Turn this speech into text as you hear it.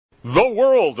The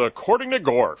World According to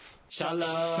Gorf. Shalom,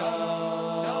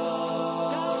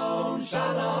 shalom,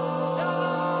 shalom.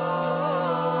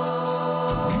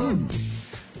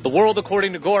 The World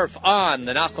According to Gorf on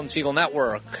the Nachum Segal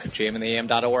Network,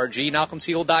 jmintheam.org,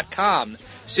 nachumsegal.com.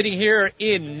 Sitting here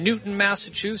in Newton,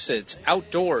 Massachusetts,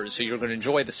 outdoors, so you're going to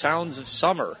enjoy the sounds of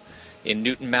summer in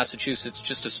Newton, Massachusetts,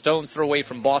 just a stone's throw away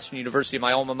from Boston University,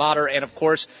 my alma mater, and, of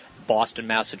course, Boston,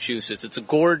 Massachusetts. It's a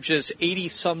gorgeous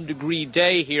 80-some degree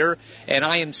day here, and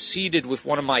I am seated with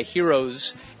one of my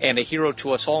heroes and a hero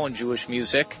to us all in Jewish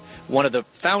music, one of the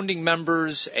founding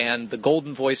members and the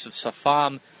golden voice of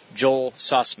Safam, Joel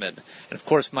Sussman. And, of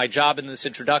course, my job in this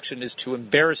introduction is to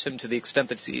embarrass him to the extent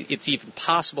that it's even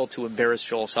possible to embarrass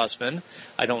Joel Sussman.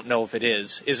 I don't know if it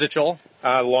is. Is it, Joel?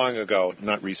 Long ago,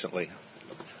 not recently.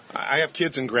 I have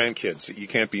kids and grandkids. You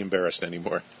can't be embarrassed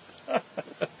anymore.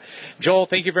 Joel,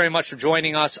 thank you very much for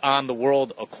joining us on The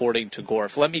World According to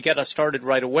Gorf. Let me get us started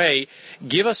right away.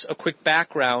 Give us a quick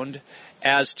background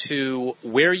as to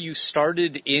where you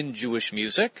started in Jewish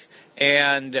music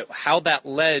and how that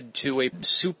led to a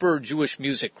super Jewish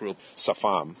music group.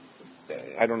 Safam.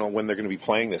 I don't know when they're going to be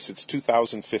playing this. It's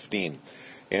 2015.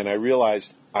 And I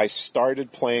realized I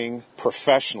started playing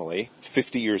professionally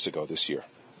 50 years ago this year.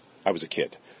 I was a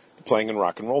kid, playing in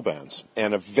rock and roll bands.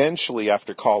 And eventually,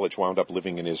 after college, wound up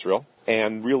living in Israel.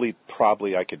 And really,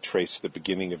 probably I could trace the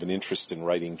beginning of an interest in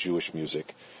writing Jewish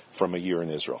music from a year in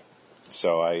Israel.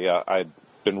 So I'd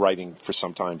been writing for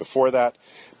some time before that,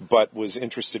 but was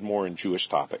interested more in Jewish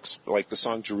topics. Like the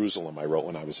song Jerusalem I wrote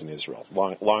when I was in Israel,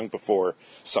 long before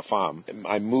Safam.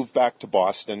 I moved back to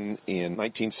Boston in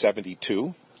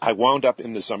 1972. I wound up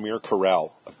in the Zamir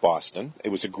Chorale of Boston. It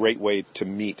was a great way to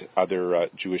meet other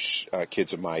Jewish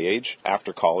kids of my age.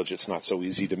 After college, it's not so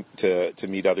easy to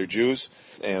meet other Jews.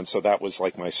 And so that was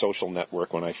like my social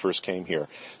network when I first came here.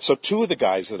 So two of the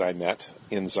guys that I met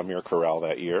in Zamir Chorale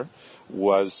that year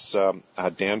was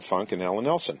Dan Funk and Alan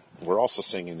Nelson. We're also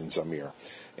singing in Zamir.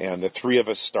 And the three of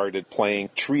us started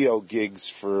playing trio gigs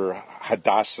for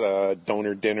Hadassah,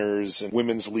 donor dinners, and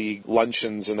Women's League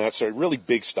luncheons, and that sort of really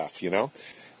big stuff, you know.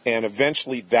 And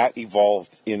eventually that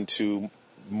evolved into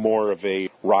more of a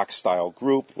rock-style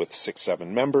group with 6-7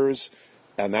 members,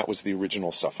 and that was the original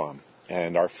Safam.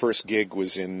 And our first gig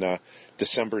was in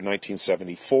December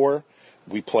 1974.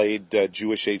 We played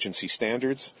Jewish agency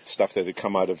standards, stuff that had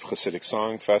come out of Hasidic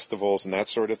song festivals and that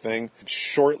sort of thing.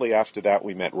 Shortly after that,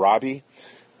 we met Robbie,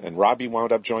 and Robbie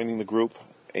wound up joining the group.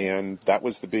 And that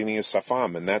was the beginning of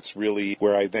Safam, and that's really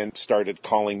where I then started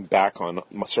calling back on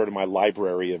sort of my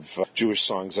library of Jewish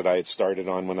songs that I had started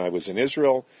on when I was in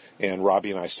Israel, and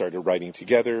Robbie and I started writing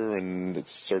together, and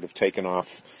it's sort of taken off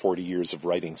 40 years of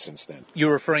writing since then.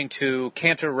 You're referring to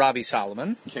Cantor Robbie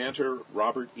Solomon. Cantor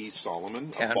Robert E.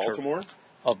 Solomon of Baltimore.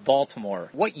 Of Baltimore.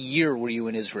 What year were you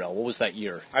in Israel? What was that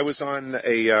year? I was on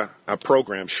a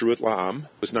program, Shrut La'am.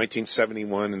 It was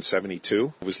 1971 and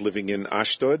 72. I was living in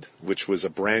Ashdod, which was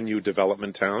a brand new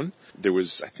development town. There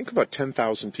was, I think, about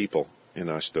 10,000 people in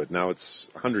Ashdod. Now it's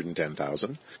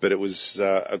 110,000. But it was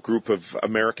a group of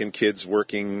American kids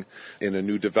working in a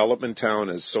new development town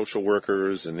as social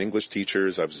workers and English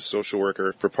teachers. I was a social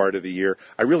worker for part of the year.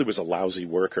 I really was a lousy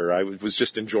worker. I was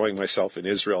just enjoying myself in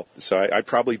Israel. So I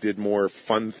probably did more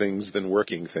fun things than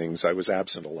working things. I was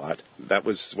absent a lot. That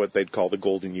was what they'd call the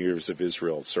golden years of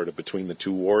Israel, sort of between the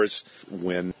two wars,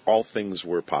 when all things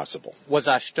were possible. Was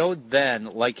Ashdod then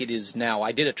like it is now?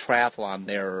 I did a triathlon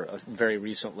there very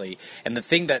recently. And the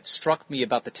thing that struck me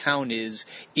about the town is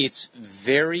it's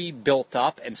very built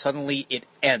up and suddenly it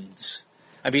ends.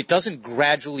 I mean, it doesn't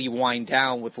gradually wind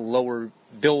down with lower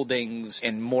buildings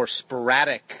and more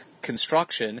sporadic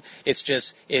construction.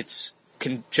 It's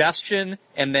congestion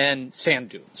and then sand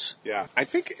dunes. Yeah, I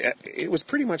think it was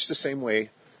pretty much the same way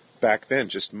back then,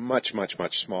 just much, much,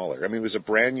 much smaller. I mean, it was a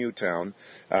brand new town.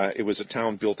 It was a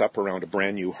town built up around a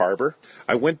brand new harbor.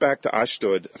 I went back to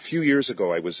Ashdod a few years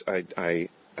ago. I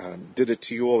did a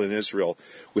tiyul in Israel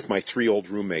with my 3 old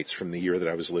roommates from the year that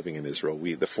I was living in Israel.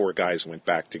 The 4 guys went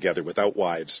back together without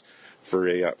wives for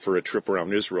a trip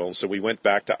around Israel. And so we went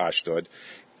back to Ashdod,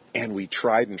 and we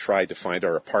tried to find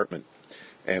our apartment.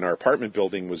 And our apartment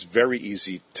building was very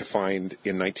easy to find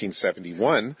in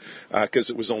 1971 because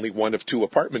it was only one of 2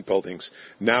 apartment buildings.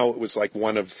 Now it was like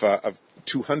one of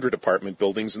 200 apartment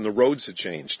buildings, and the roads had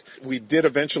changed. We did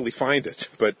eventually find it,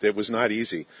 but it was not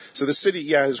easy. So the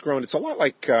city, has grown. It's a lot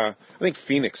like, I think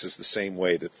Phoenix is the same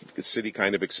way. The city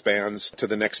kind of expands to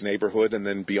the next neighborhood, and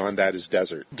then beyond that is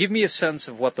desert. Give me a sense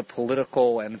of what the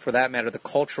political and, for that matter, the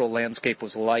cultural landscape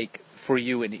was like for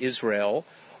you in Israel,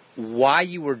 why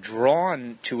you were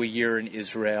drawn to a year in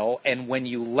Israel, and when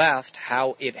you left,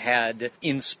 how it had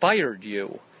inspired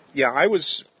you Yeah, I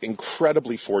was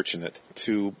incredibly fortunate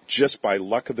to, just by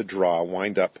luck of the draw,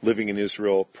 wind up living in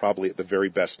Israel probably at the very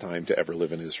best time to ever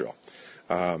live in Israel.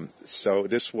 So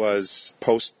this was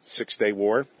post-Six-Day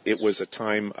War. It was a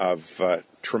time of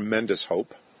tremendous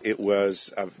hope. It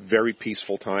was a very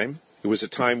peaceful time. It was a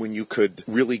time when you could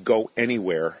really go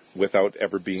anywhere without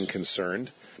ever being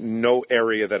concerned. No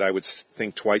area that I would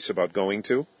think twice about going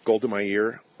to. Golda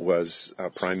Meir was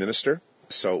prime minister.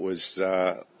 So it was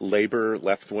labor,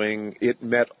 left wing. It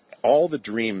met all the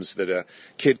dreams that a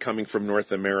kid coming from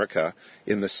North America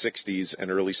in the 60s and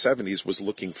early 70s was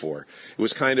looking for. It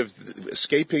was kind of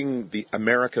escaping the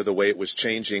America the way it was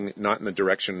changing, not in the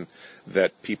direction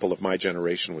that people of my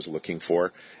generation was looking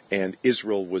for. And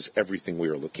Israel was everything we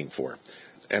were looking for.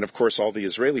 And, of course, all the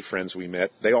Israeli friends we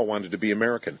met, they all wanted to be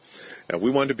American. We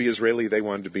wanted to be Israeli, they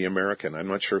wanted to be American. I'm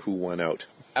not sure who won out.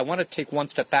 I want to take one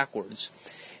step backwards.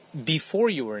 Before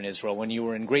you were in Israel, when you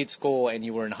were in grade school and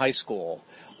you were in high school,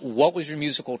 what was your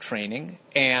musical training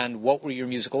and what were your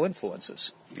musical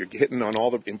influences? You're hitting on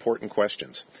all the important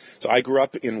questions. So I grew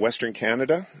up in Western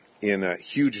Canada in a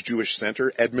huge Jewish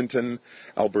center, Edmonton,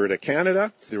 Alberta,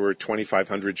 Canada. There were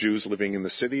 2,500 Jews living in the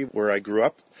city where I grew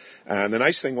up. And the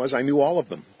nice thing was I knew all of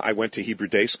them. I went to Hebrew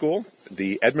Day School,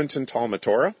 the Edmonton Talmud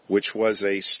Torah, which was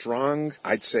a strong,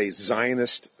 I'd say,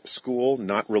 Zionist school,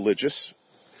 not religious.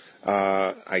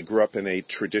 I grew up in a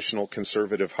traditional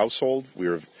conservative household. We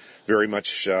were very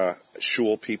much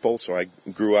shul people, so I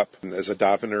grew up as a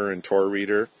davener and Torah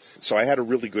reader. So I had a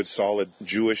really good, solid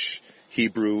Jewish,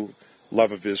 Hebrew,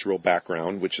 love of Israel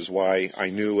background, which is why I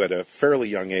knew at a fairly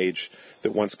young age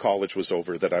that once college was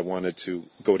over that I wanted to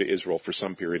go to Israel for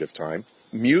some period of time.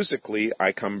 Musically,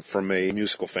 I come from a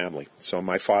musical family. So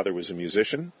my father was a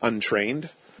musician, untrained,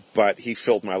 but he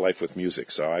filled my life with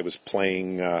music. So I was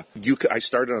playing, I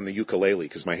started on the ukulele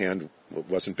because my hand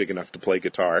wasn't big enough to play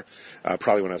guitar,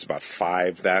 probably when I was about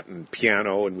 5, that and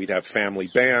piano, and we'd have family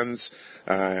bands,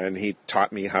 and he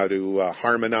taught me how to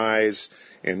harmonize,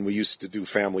 and we used to do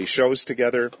family shows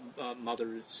together. Mother,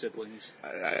 siblings?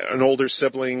 An older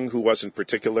sibling who wasn't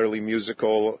particularly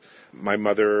musical. My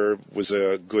mother was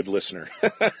a good listener.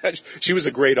 She was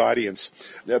a great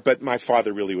audience, but my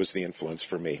father really was the influence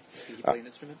for me. Did he play an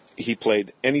instrument? He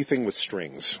played anything with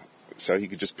strings. So he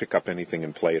could just pick up anything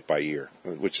and play it by ear,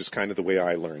 which is kind of the way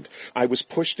I learned. I was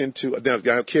pushed into,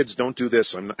 now kids, don't do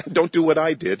this. Don't do what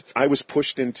I did. I was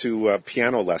pushed into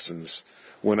piano lessons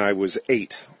when I was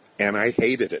 8, and I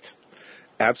hated it.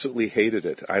 Absolutely hated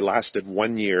it. I lasted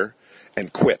 1 year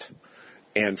and quit.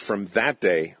 And from that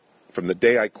day, from the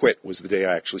day I quit was the day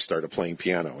I actually started playing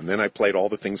piano. And then I played all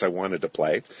the things I wanted to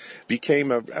play. Became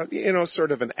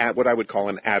sort of what I would call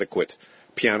an adequate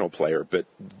piano player, but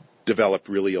developed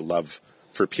really a love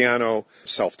for piano,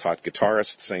 self-taught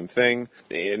guitarist, same thing.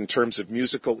 In terms of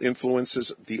musical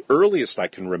influences, the earliest I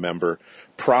can remember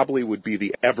probably would be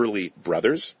the Everly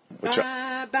Brothers, which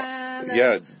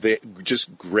they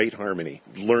just great harmony.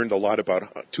 Learned a lot about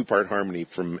two-part harmony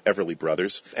from Everly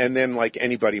Brothers. And then, like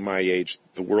anybody my age,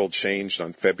 the world changed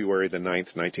on February the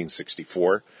 9th,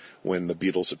 1964, when the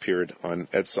Beatles appeared on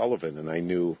Ed Sullivan. And I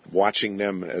knew, watching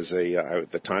them at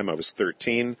the time I was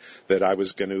 13, that I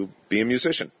was going to be a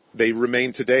musician. They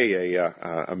remain today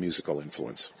a musical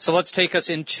influence. So let's take us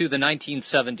into the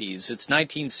 1970s. It's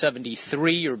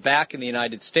 1973. You're back in the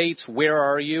United States. Where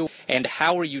are you? And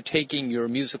how are you taking your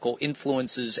musical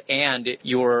influences and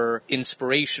your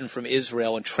inspiration from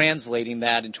Israel and translating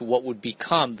that into what would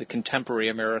become the contemporary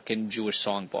American Jewish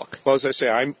songbook? Well, as I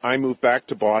say, I moved back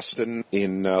to Boston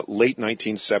in late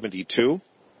 1972.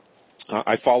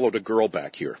 I followed a girl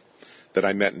back here that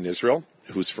I met in Israel,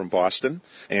 who's from Boston,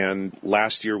 and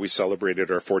last year we celebrated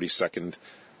our 42nd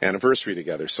anniversary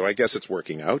together, so I guess it's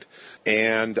working out.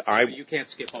 And You can't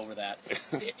skip over that.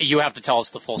 You have to tell us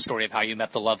the full story of how you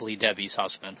met the lovely Debbie's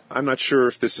husband. I'm not sure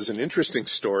if this is an interesting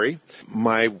story.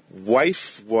 My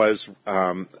wife was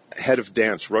head of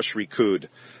dance, Rosh Rikud,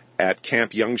 at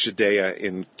Camp Young Judea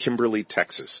in Wimberley,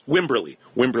 Texas,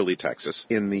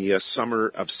 in the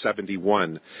summer of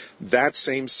 71. That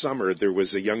same summer, there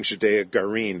was a Young Judea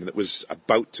Garin that was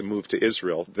about to move to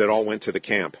Israel that all went to the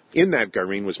camp. In that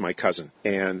Garin was my cousin.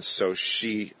 And so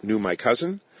she knew my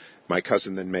cousin. My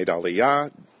cousin then made Aliyah.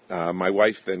 My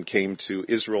wife then came to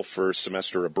Israel for a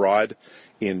semester abroad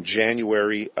in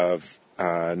January of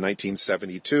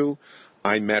 1972.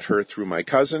 I met her through my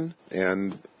cousin,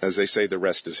 and as they say, the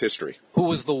rest is history. Who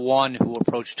was the one who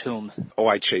approached whom? Oh,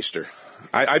 I chased her.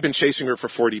 I've been chasing her for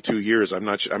 42 years. I'm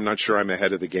not sure I'm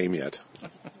ahead of the game yet.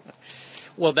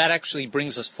 Well, that actually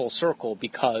brings us full circle,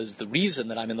 because the reason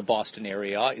that I'm in the Boston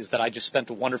area is that I just spent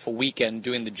a wonderful weekend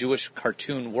doing the Jewish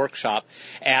cartoon workshop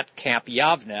at Camp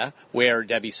Yavne, where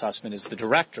Debbie Sussman is the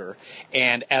director.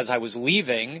 And as I was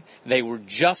leaving, they were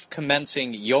just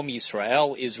commencing Yom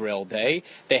Yisrael, Israel Day.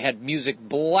 They had music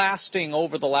blasting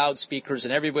over the loudspeakers,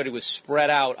 and everybody was spread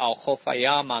out al Chof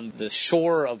Hayam on the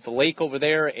shore of the lake over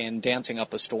there and dancing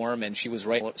up a storm, and she was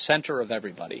right at the center of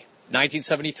everybody.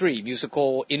 1973,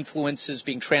 musical influences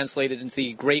being translated into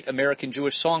the Great American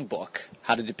Jewish Songbook.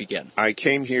 How did it begin? I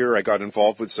came here, I got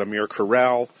involved with Zamir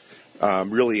Chorale,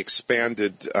 really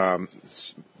expanded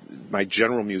my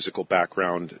general musical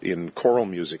background in choral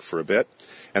music for a bit,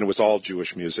 and it was all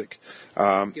Jewish music.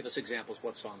 Give us examples.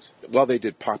 What songs? Well, they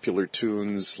did popular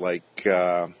tunes like...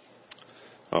 now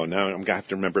I'm going to have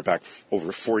to remember back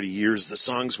over 40 years the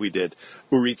songs we did.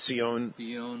 Uri Tzion.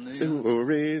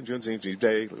 Uri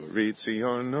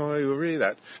Tzion, Uri,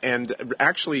 that. And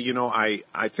actually, you know,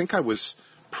 I think I was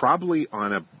probably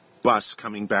on a bus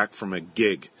coming back from a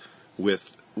gig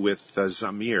with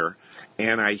Zamir,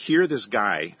 and I hear this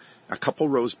guy a couple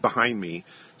rows behind me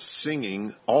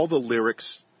singing all the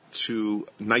lyrics to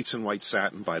Nights in White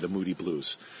Satin by the Moody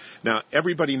Blues. Now,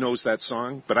 everybody knows that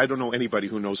song, but I don't know anybody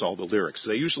who knows all the lyrics.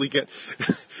 They usually get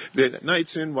the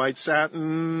Nights in White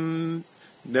Satin,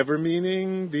 never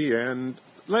meaning the end.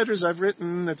 Letters I've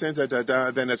written,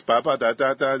 then it's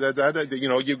ba-ba-da-da-da-da-da. You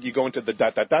know, you go into the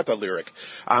da-da-da-da lyric.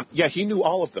 Yeah, he knew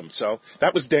all of them, so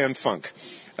that was Dan Funk.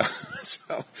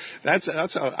 So that's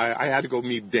how I had to go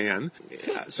meet Dan.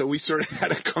 So we sort of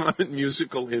had a common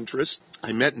musical interest.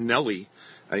 I met Nellie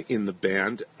in the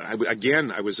band. I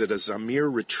was at a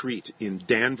Zamir retreat in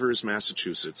Danvers,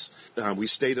 Massachusetts. We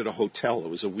stayed at a hotel. It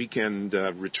was a weekend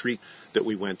retreat that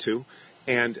we went to.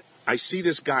 And I see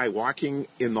this guy walking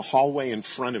in the hallway in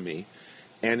front of me,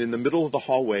 and in the middle of the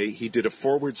hallway, he did a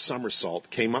forward somersault,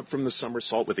 came up from the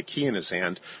somersault with a key in his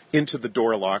hand, into the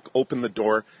door lock, opened the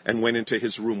door, and went into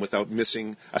his room without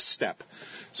missing a step.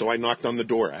 So I knocked on the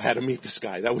door. I had to meet this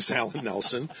guy. That was Alan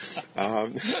Nelson. So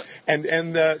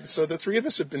the three of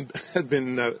us have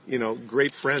been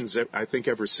great friends, I think,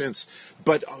 ever since.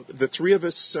 But the three of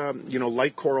us,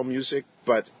 like choral music,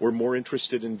 but we're more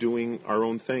interested in doing our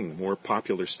own thing, more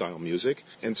popular style music.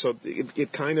 And so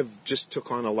it kind of just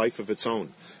took on a life of its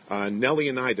own. Nellie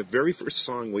and I, the very first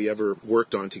song we ever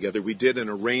worked on together, we did an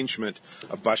arrangement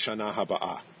of Bashana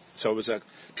Haba'ah. So it was a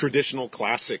traditional,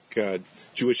 classic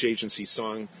Jewish agency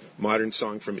song, modern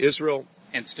song from Israel.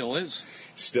 And still is.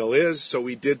 Still is. So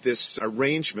we did this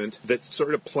arrangement that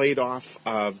sort of played off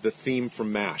of the theme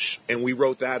from MASH. And we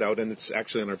wrote that out, and it's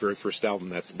actually on our very first album.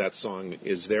 That song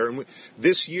is there. And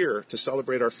this year, to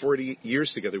celebrate our 40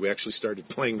 years together, we actually started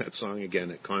playing that song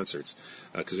again at concerts,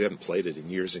 because we haven't played it in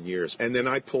years and years. And then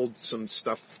I pulled some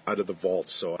stuff out of the vault.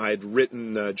 So I had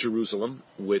written Jerusalem,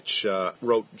 which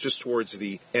wrote just towards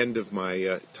the end of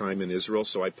my time in Israel.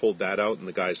 So I pulled that out, and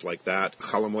the guys like that.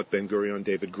 Chalamot Ben Gurion,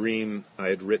 David Green, I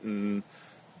had written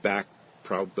back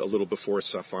probably a little before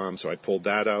Safam, so I pulled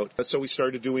that out. So we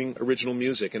started doing original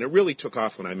music, and it really took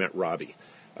off when I met Robbie.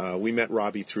 We met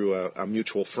Robbie through a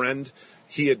mutual friend.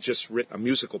 He had just written a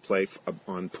musical play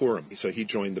on Purim, so he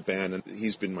joined the band, and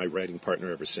he's been my writing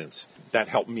partner ever since. That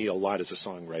helped me a lot as a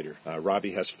songwriter.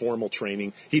 Robbie has formal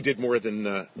training. He did more than,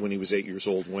 when he was 8 years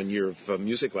old, 1 year of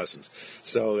music lessons.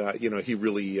 So, he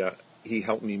really... he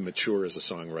helped me mature as a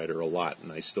songwriter a lot,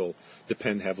 and I still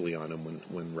depend heavily on him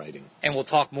when writing. And we'll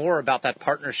talk more about that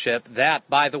partnership. That,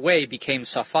 by the way, became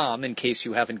Safam, in case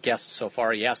you haven't guessed so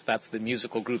far. Yes, that's the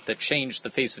musical group that changed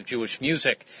the face of Jewish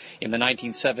music in the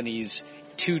 1970s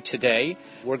to today.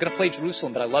 We're going to play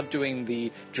Jerusalem, but I love doing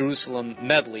the Jerusalem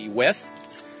medley with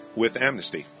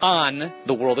Amnesty. On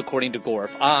The World According to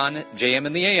Gorf, on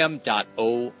jmintheam.org.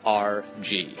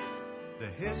 The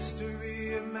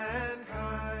history of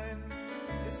mankind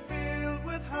is filled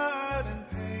with hurt and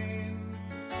pain.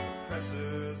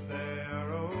 Oppressors they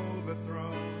are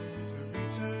overthrown to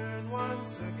return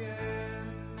once again.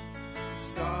 It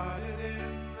started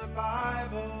in the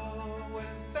Bible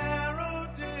when Pharaoh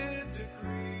did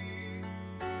decree,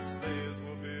 the slaves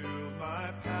will build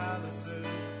my palaces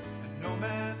and no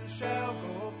man shall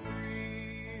go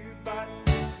free. But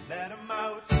let them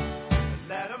out,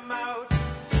 let them out.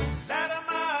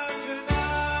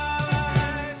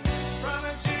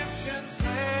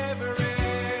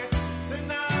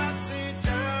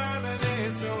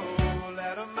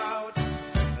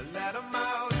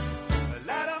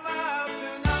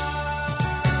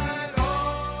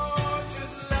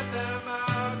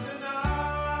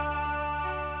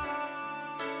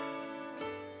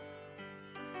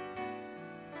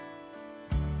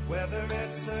 Whether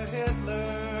it's a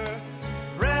Hitler,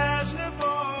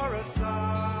 Brezhnev, other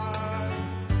side.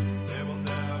 They will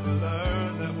never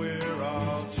learn that we're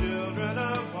all children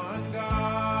of one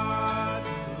God,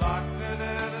 locked in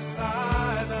an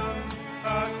asylum,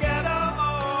 a ghetto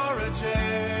or a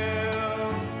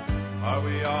jail. Are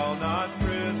we all not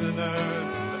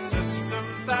prisoners of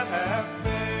systems that have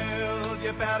failed?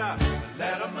 You better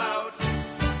let them out,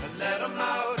 let them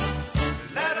out,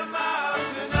 let them out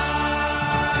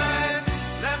tonight.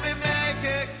 Let me make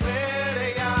it clear to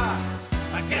ya,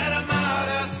 get them out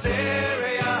of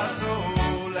Syria. So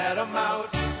let them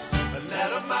out, let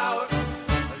them out,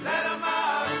 let them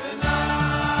out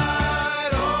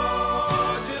tonight.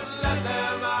 Oh, just let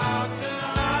them out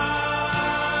tonight.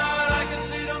 I can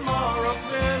see tomorrow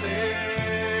clearly.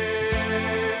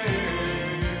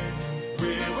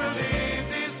 We will leave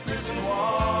these prison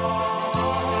walls,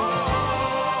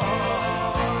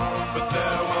 but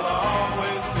there will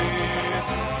always be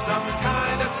some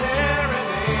kind of tyranny.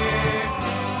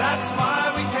 That's why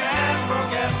we can't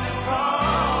forget this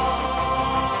call.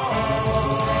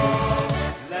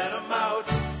 Let them out,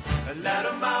 let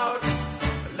them out,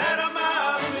 let them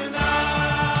out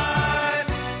tonight.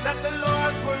 Let the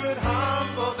Lord's word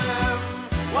humble them.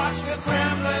 Watch the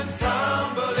Kremlin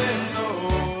tumble in. So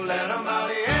let them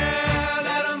out, yeah,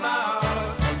 let them out.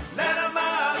 Let them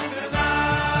out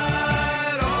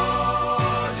tonight.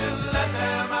 Oh, just let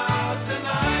them out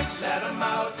tonight. Let them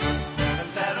out,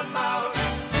 let them out.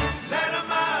 Let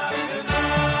them out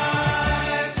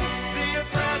tonight. The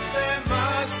oppressed, they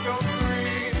must go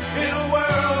free in a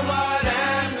worldwide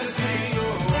amnesty. So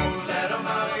let them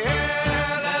out,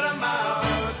 yeah, let them out.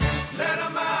 Let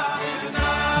them out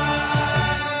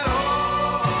tonight.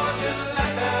 Oh, just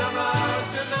let them out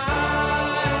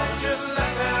tonight. Just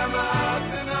let them out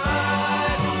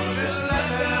tonight. Just let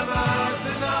them out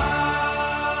tonight.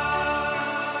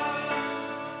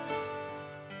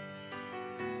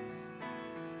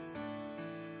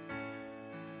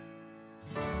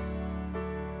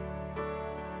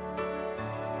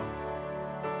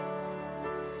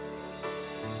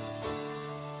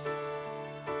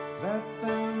 Let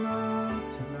them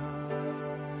out tonight.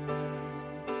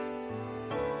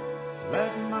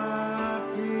 Let my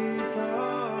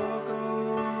people go.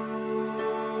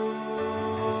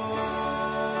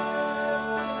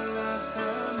 Let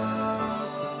them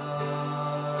out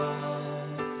tonight.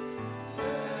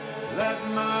 Let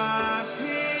my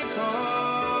people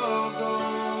go.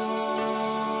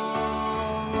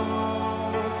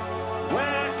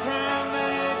 Where can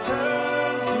they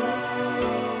turn to?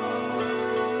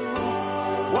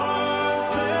 Was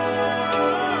there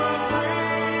a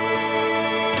free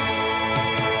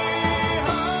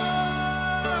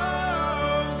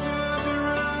home to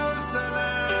Jerusalem?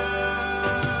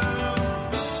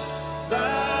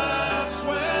 That's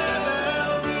where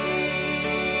they'll be.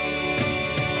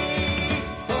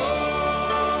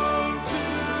 Home to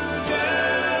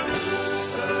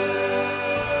Jerusalem.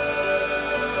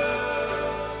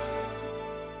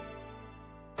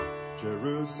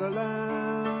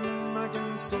 Jerusalem, I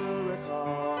can still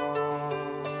recall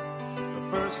the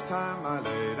first time I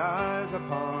laid eyes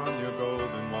upon your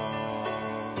golden wall.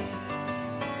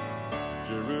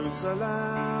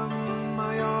 Jerusalem,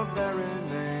 your very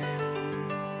name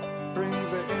brings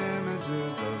the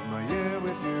images of my year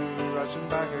with you rushing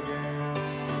back again.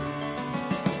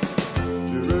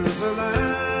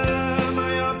 Jerusalem,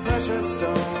 your precious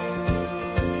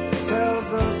stone tells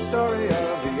the story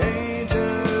of the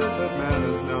ages that man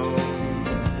has known.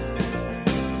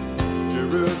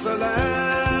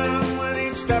 Jerusalem, with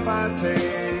each step I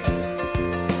take,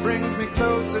 brings me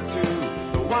closer to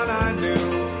the one I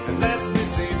knew and lets me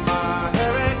see my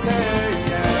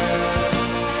heritage.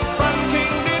 From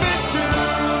King David's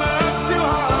tomb up to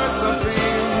hearts of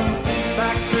freedom,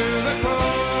 back to the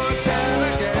hotel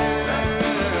again.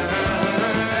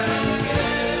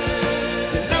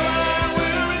 You know I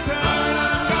will return,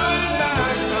 I'm going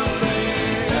back someday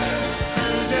to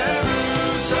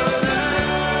Jerusalem.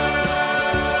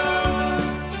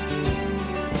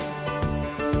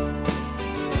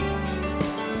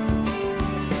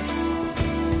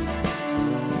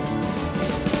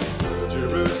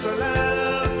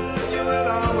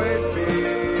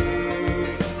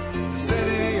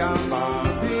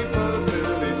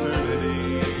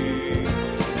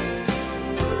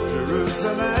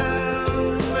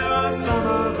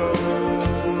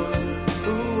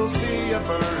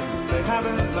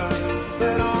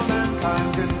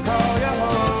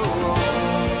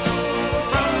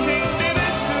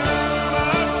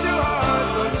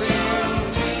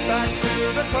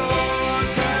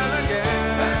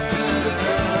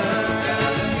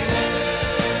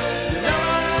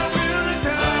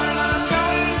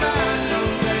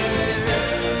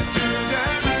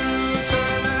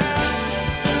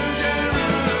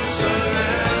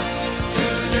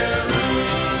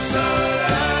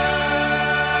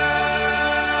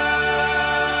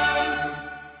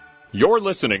 You're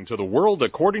listening to The World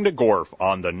According to Gorf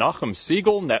on the Nachum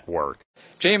Siegel Network.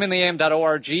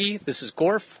 JMNtheAM.org, this is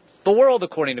Gorf. The World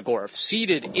According to Gorf,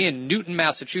 seated in Newton,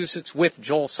 Massachusetts with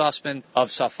Joel Sussman of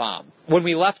Safam. When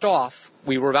we left off,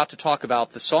 we were about to talk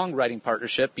about the songwriting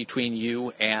partnership between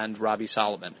you and Robbie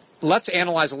Solomon. Let's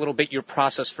analyze a little bit your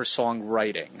process for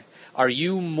songwriting. Are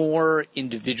you more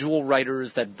individual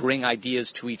writers that bring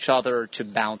ideas to each other to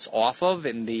bounce off of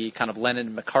in the kind of Lennon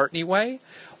and McCartney way?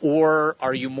 Or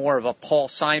are you more of a Paul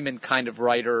Simon kind of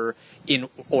writer,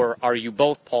 or are you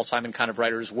both Paul Simon kind of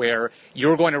writers where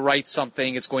you're going to write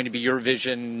something, it's going to be your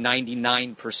vision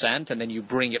 99%, and then you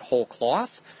bring it whole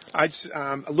cloth?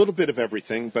 A little bit of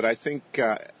everything, but I think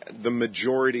the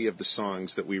majority of the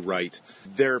songs that we write,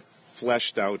 they're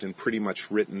fleshed out and pretty much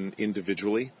written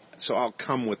individually. So I'll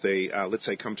come with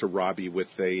come to Robbie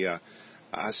with a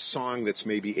song that's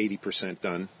maybe 80%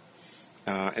 done.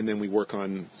 And then we work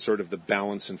on sort of the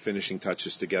balance and finishing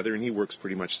touches together, and he works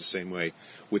pretty much the same way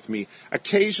with me.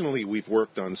 Occasionally, we've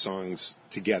worked on songs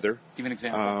together. Give an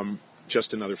example.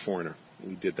 Just Another Foreigner.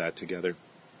 We did that together.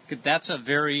 That's a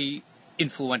very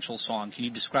influential song. Can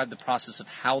you describe the process of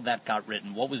how that got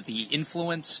written? What was the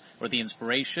influence or the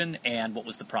inspiration, and what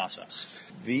was the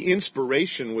process? The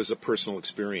inspiration was a personal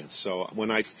experience. So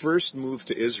when I first moved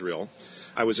to Israel,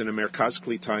 I was in a Merkaz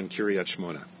Klita in Kiryat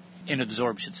Shmona. In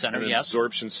absorption center, yes.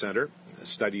 Absorption center.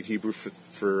 Studied Hebrew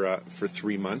for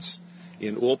 3 months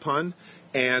in Ulpan,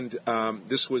 and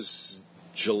this was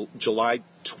July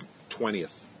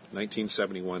 20th,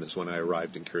 1971 is when I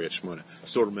arrived in Kiryat Shmona. I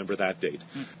still remember that date.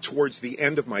 Towards the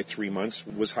end of my 3 months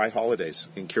was high holidays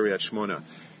in Kiryat Shmona.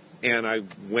 And I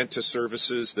went to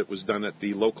services that was done at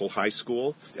the local high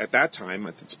school. At that time,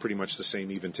 it's pretty much the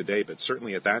same even today, but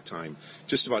certainly at that time,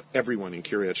 just about everyone in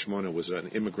Kiryat Shmona was an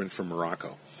immigrant from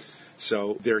Morocco.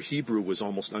 So their Hebrew was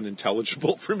almost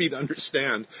unintelligible for me to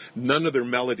understand. None of their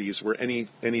melodies were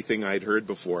anything I'd heard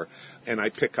before. And I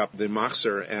pick up the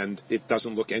machzor, and it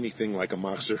doesn't look anything like a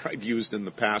machzor I've used in the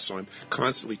past. So I'm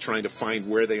constantly trying to find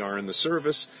where they are in the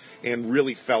service, and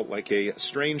really felt like a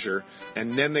stranger.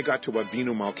 And then they got to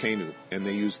Avinu Malkeinu, and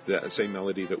they used the same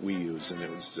melody that we use. And it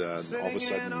was all of a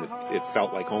sudden it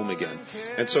felt like home again.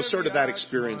 And so sort of that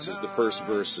experience is the first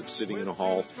verse of sitting in a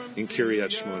hall in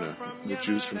Kiryat Shmona with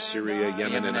Jews from Syria,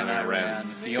 Yemen, and Iran.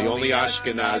 The only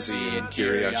Ashkenazi in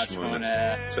Kiryat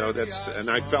Shmona. So and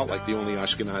I felt like the only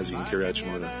Ashkenazi in Kiryat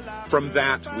Shmona. From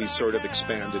that, we sort of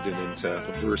expanded it into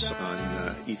a verse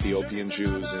on Ethiopian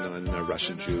Jews and on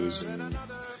Russian Jews. And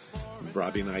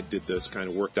Robbie and I did this, kind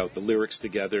of worked out the lyrics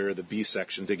together, the B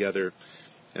section together.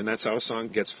 And that's how a song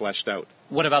gets fleshed out.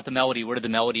 What about the melody? Where did the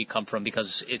melody come from?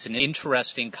 Because it's an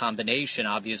interesting combination,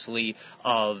 obviously,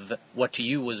 of what to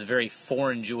you was a very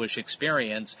foreign Jewish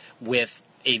experience with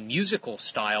a musical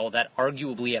style that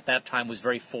arguably at that time was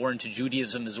very foreign to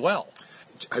Judaism as well.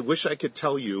 I wish I could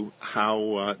tell you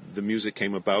how the music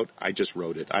came about. I just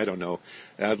wrote it. I don't know.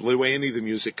 The way any of the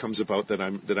music comes about that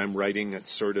I'm writing,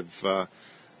 it's sort of...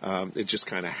 it just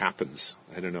kind of happens.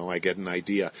 I don't know. I get an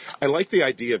idea. I like the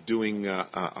idea of doing a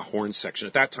horn section.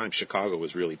 At that time, Chicago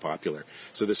was really popular.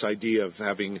 So this idea of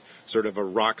having sort of a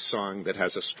rock song that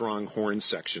has a strong horn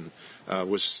section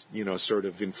was, sort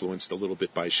of influenced a little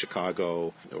bit by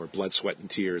Chicago or Blood, Sweat, and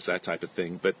Tears, that type of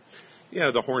thing. But,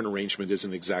 the horn arrangement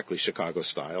isn't exactly Chicago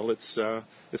style. It's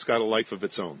got a life of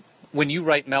its own. When you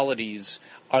write melodies,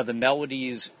 are the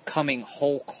melodies coming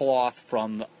whole cloth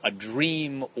from a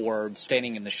dream or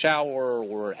standing in the shower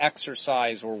or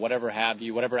exercise or whatever have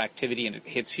you, whatever activity and it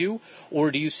hits you? Or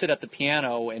do you sit at the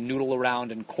piano and noodle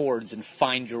around in chords and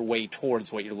find your way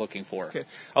towards what you're looking for? Okay.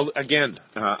 Again,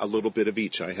 a little bit of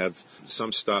each. I have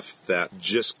some stuff that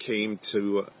just came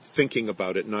to thinking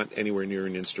about it, not anywhere near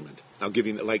an instrument. I'll give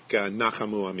you, like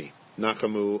Nachamu Ami.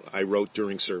 Nachamu I wrote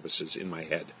during services in my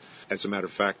head. As a matter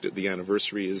of fact, the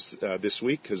anniversary is this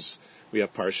week because we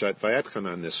have Parshat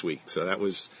Vayetchanan this week. So that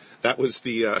was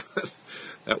the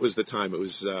that was the time. It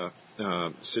was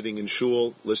sitting in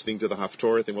shul, listening to the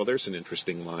Haftorah, thinking, well, there's an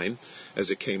interesting line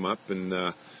as it came up, and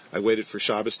I waited for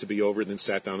Shabbos to be over, then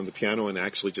sat down on the piano and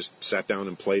actually just sat down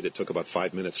and played. It took about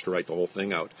 5 minutes to write the whole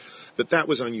thing out. But that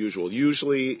was unusual.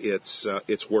 Usually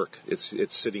it's work.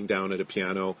 It's sitting down at a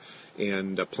piano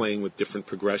and playing with different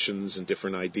progressions and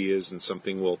different ideas, and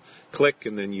something will click,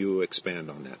 and then you expand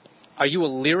on that. Are you a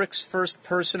lyrics first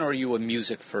person, or are you a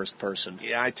music first person?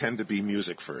 Yeah, I tend to be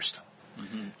music first.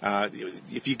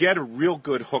 Mm-hmm. If you get a real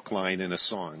good hook line in a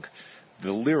song,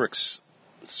 the lyrics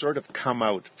sort of come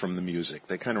out from the music.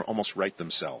 They kind of almost write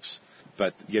themselves.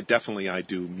 But yeah, definitely I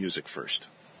do music first.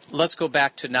 Let's go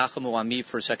back to Nachamu Ami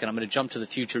for a second. I'm going to jump to the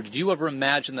future. Did you ever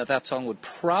imagine that song would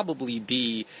probably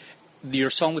be your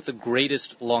song with the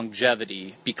greatest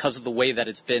longevity because of the way that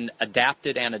it's been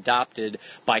adapted and adopted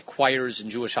by choirs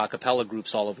and Jewish a cappella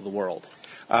groups all over the world?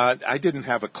 I didn't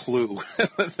have a clue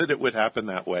that it would happen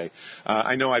that way.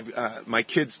 I know my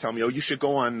kids tell me, you should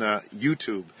go on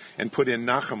YouTube and put in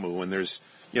Nachamu, and there's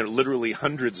literally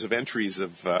hundreds of entries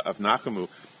of Nachamu.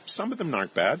 Some of them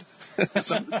aren't bad.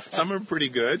 some are pretty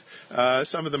good.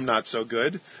 Some of them not so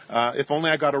good. If only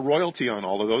I got a royalty on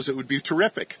all of those, it would be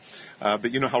terrific.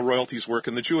 But you know how royalties work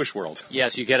in the Jewish world.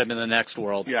 Yes, you get them in the next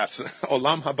world. Yes,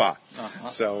 Olam Haba. Uh-huh.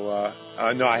 So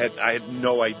no, I had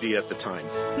no idea at the time.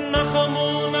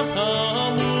 Nachamu,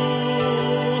 Nachamu,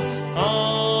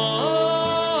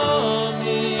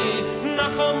 Ami,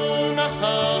 Nachamu,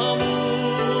 Nachamu,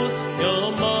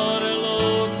 Yomar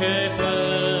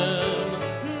Elokechem,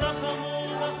 Nachamu,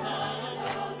 Nachamu,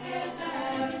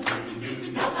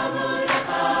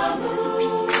 Nachamu,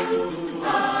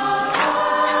 Nachamu,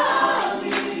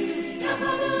 Ami,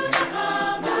 Nachamu,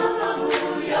 Nachamu,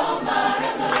 Yomar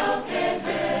Elokechem.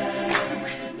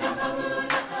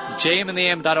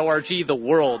 JMandtheAM.org, the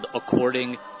world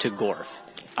according to Gorf.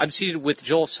 I'm seated with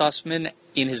Joel Sussman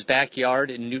in his backyard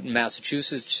in Newton,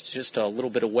 Massachusetts, just a little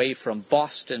bit away from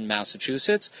Boston,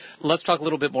 Massachusetts. Let's talk a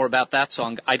little bit more about that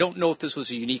song. I don't know if this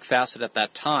was a unique facet at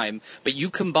that time, but you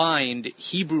combined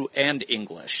Hebrew and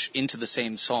English into the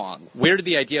same song. Where did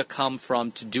the idea come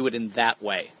from to do it in that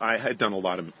way? I had done a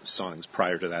lot of songs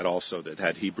prior to that also that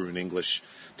had Hebrew and English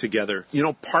together.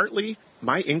 Partly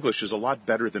my English is a lot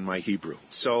better than my Hebrew.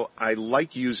 So I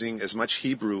like using as much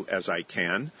Hebrew as I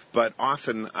can, but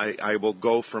often I will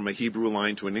go from a Hebrew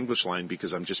line to an English line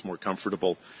because I'm just more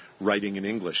comfortable writing in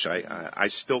English. I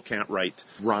still can't write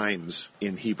rhymes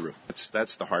in Hebrew.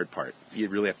 That's the hard part. You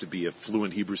really have to be a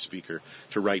fluent Hebrew speaker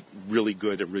to write really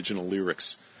good original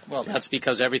lyrics. Well, that's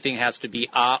because everything has to be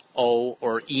o,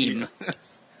 or im.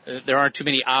 There aren't too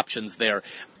many options there.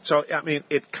 So,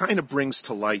 it kind of brings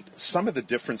to light some of the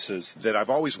differences that I've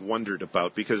always wondered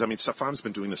about because, Safam's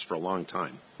been doing this for a long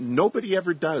time. Nobody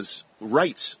ever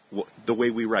writes the way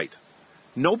we write.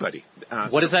 Nobody.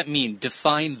 What does that mean?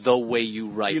 Define the way you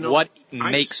write. What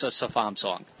makes a Safam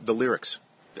song? The lyrics.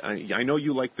 I know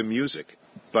you like the music,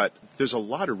 but there's a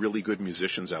lot of really good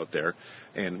musicians out there,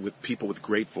 and with people with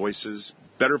great voices,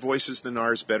 better voices than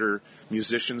ours, better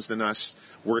musicians than us,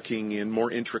 working in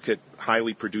more intricate,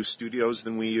 highly produced studios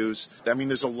than we use.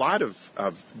 There's a lot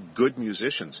of good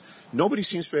musicians. Nobody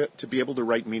seems to be able to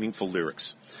write meaningful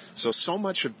lyrics. So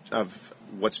much of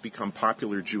what's become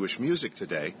popular Jewish music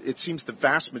today, it seems the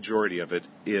vast majority of it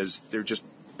is they're just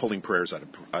pulling prayers out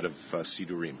of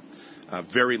Sidurim.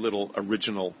 Very little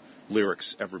original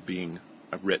lyrics ever being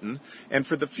written. And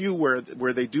for the few where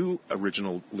they do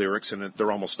original lyrics, and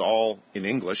they're almost all in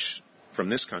English from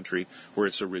this country where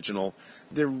it's original,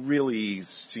 there really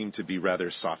seem to be rather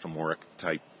sophomoric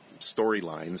type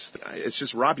storylines. It's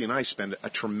just Robbie and I spend a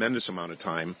tremendous amount of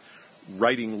time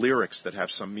writing lyrics that have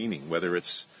some meaning, whether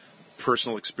it's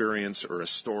personal experience or a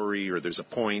story or there's a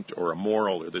point or a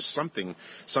moral or there's something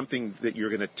that you're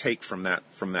going to take from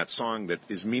that song that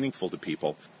is meaningful to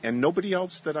people. And nobody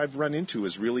else that I've run into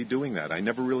is really doing that. I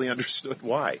never really understood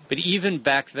why. But even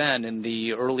back then in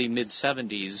the early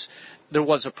mid-'70s, there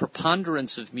was a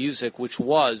preponderance of music which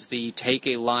was the take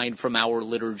a line from our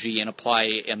liturgy and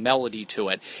apply a melody to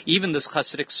it. Even this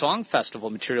Hasidic Song Festival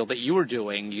material that you were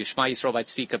doing, Yishma Yisrael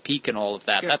V'Tzvika Peak and all of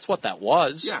that, that's what that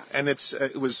was. Yeah, and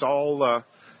it was all,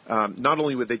 not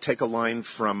only would they take a line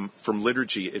from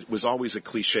liturgy, it was always a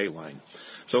cliche line.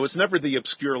 So it's never the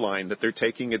obscure line that they're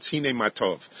taking. It's Hine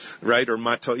Matov, right? Or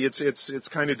Matov. It's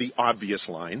kind of the obvious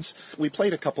lines. We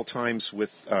played a couple times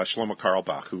with Shlomo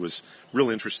Carlebach, who was a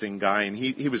real interesting guy, and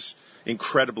he was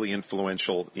incredibly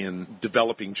influential in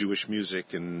developing Jewish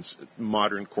music and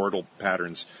modern chordal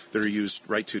patterns that are used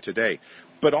right to today.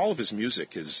 But all of his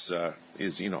music is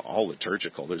all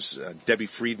liturgical. There's Debbie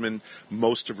Friedman.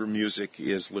 Most of her music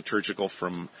is liturgical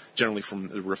generally from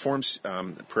the Reform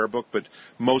prayer book, but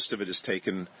most of it is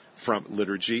taken from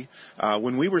liturgy.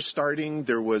 When we were starting,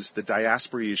 there was the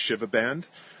Diaspora Yeshiva Band.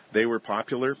 They were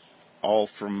popular, all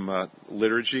from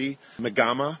liturgy.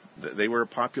 Megama, they were a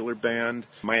popular band.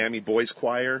 Miami Boys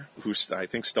Choir, who's I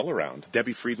think still around.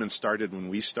 Debbie Friedman started when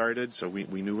we started, so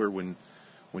we knew her when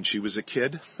she was a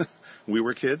kid. We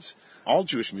were kids. All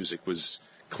Jewish music was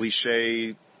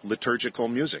cliche, liturgical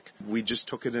music. We just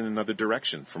took it in another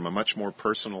direction from a much more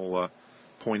personal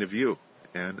point of view,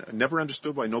 and never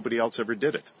understood why nobody else ever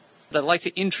did it. I'd like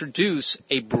to introduce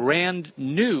a brand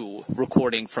new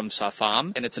recording from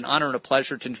Safam, and it's an honor and a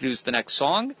pleasure to introduce the next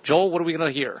song. Joel, what are we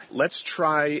going to hear? Let's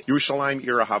try Yerushalayim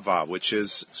Ir Hava, which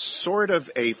is sort of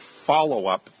a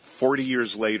follow-up 40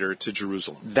 years later to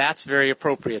Jerusalem. That's very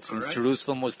appropriate since All right.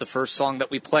 Jerusalem was the first song that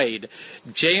we played.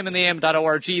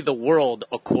 jmandtheam.org, the world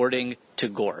according to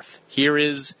Gorf. Here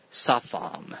is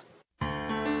Safam.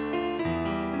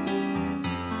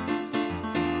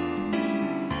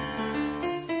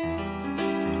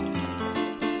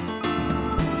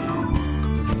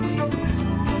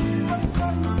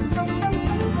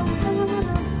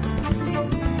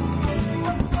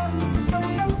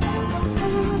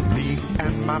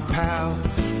 My pal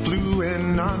flew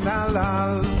in on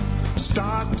Alal,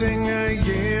 starting a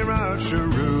year of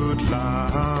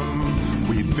Jerusalem.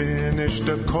 We finished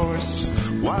a course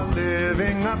while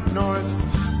living up north,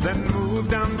 then moved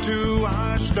down to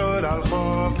Ashdod al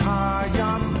Chov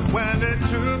Hayam. When it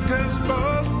took us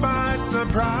both by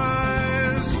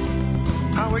surprise,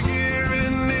 our year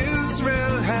in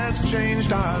Israel has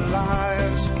changed our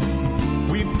lives.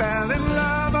 We fell in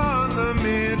love on the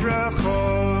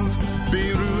Midrachov,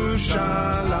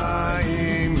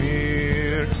 Birushalayim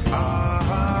Ir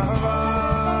Ahava.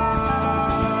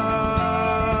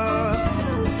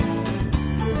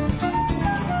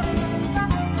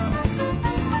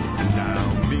 Now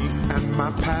me and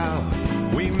my pal,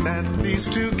 we met these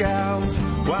two gals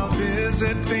while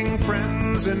visiting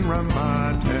friends in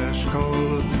Ramat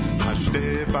Eshkol.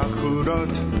 Hashte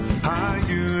Bachurot,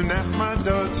 Hayu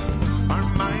Nechmadot. Our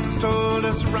minds told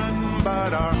us run,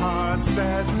 but our hearts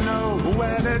said no.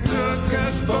 When it took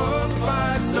us both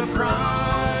by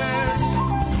surprise,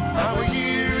 our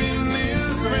year in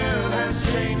Israel has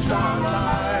changed our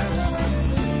lives.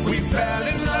 We fell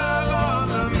in love on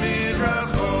the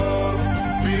Midrachov,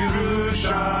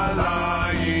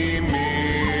 Birushalayim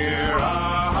Ir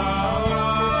Ahava.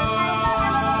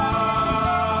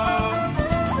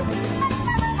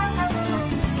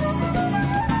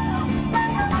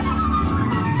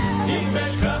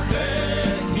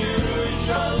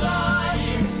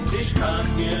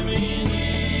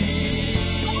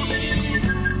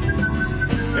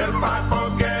 If I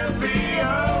forget thee,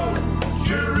 oh,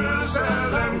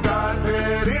 Jerusalem, God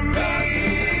pity me.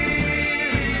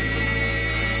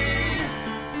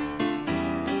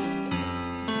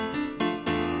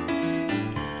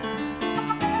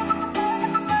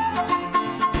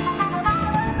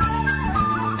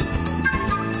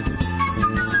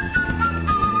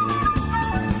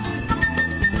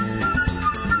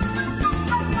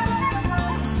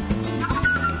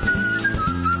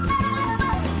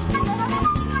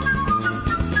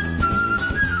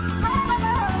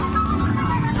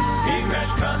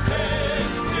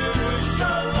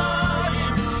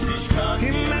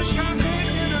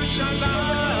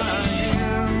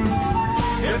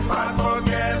 If I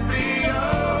forget thee,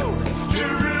 oh,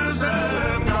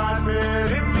 Jerusalem, God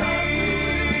pity me.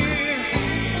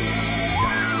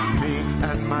 Me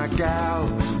and my gal,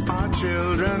 our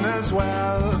children as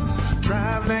well,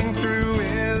 traveling through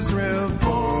Israel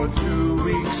for 2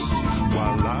 weeks,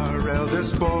 while our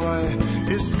eldest boy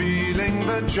is feeling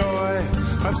the joy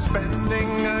of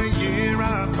spending a year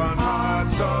up on Har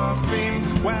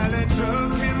Tzofim. Well, it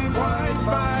took him quite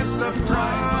by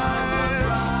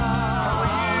surprise. Our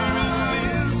year in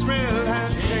Israel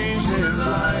has changed his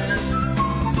life.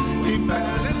 He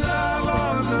fell in love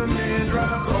on the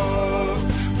Midrachov,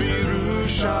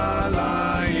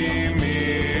 Birushalayim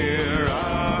Ir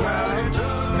Ahava. Well, it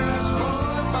took us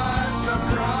both by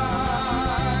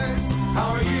surprise.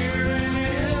 Our year in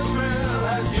Israel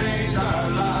has changed our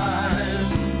lives.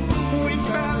 We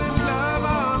fell in love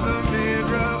on the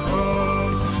Midrachov,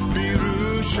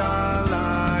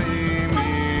 Birushalayim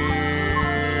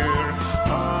Ir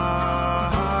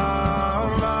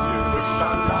Ahava.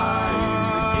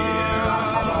 Yerushalayim Ir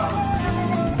Ahava.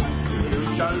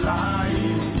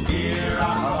 Yerushalayim Ir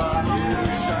Ahava.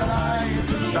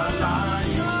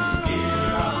 Yerushalayim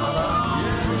Ir Ahava.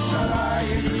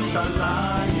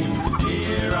 Yerushalayim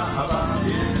Ir Ahava.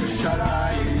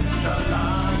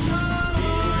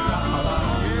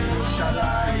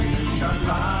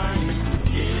 Yerushalayim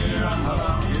Ir Ahava.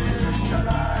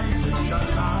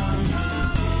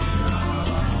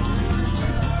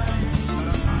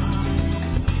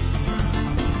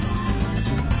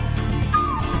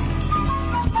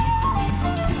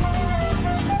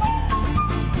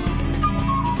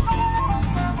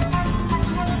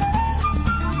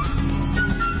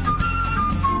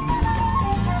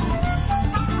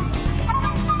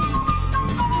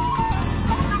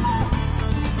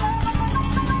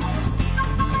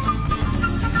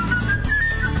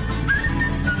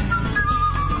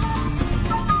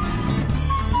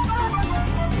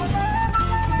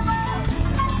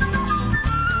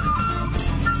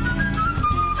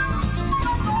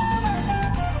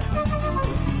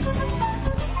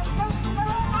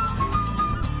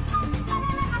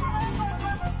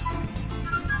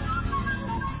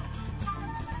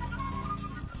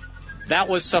 That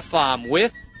was Safam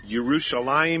with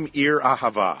Yerushalayim Ir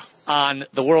Ahava. on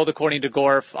The World According to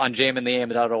Gorf on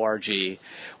jamintheam.org.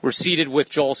 We're seated with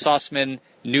Joel Sussman,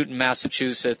 Newton,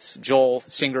 Massachusetts. Joel,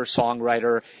 singer,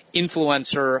 songwriter,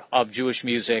 influencer of Jewish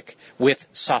music with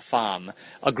Safam,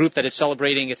 a group that is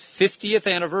celebrating its 50th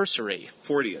anniversary.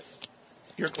 40th.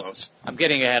 You're close. I'm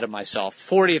getting ahead of myself.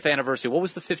 40th anniversary. What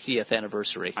was the 50th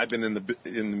anniversary? I've been in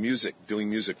the music, doing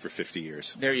music for 50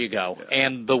 years. There you go. Yeah.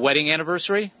 And the wedding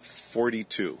anniversary?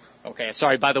 42. Okay,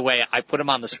 sorry, by the way, I put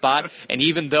him on the spot, and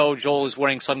even though Joel is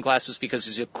wearing sunglasses because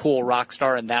he's a cool rock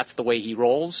star and that's the way he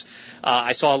rolls,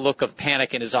 I saw a look of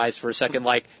panic in his eyes for a second,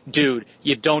 like, dude,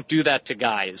 you don't do that to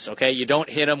guys, okay? You don't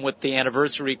hit him with the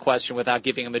anniversary question without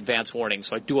giving him advance warning,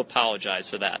 so I do apologize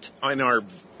for that. In our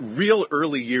real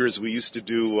early years, we used to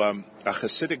do a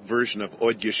Hasidic version of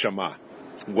Od Yeshama,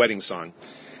 wedding song.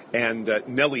 And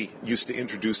Nelly used to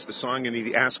introduce the song, and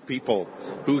he'd ask people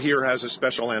who here has a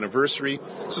special anniversary.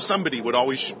 So somebody would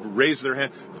always raise their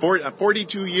hand.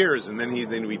 42 years, and then he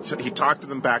talked to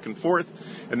them back and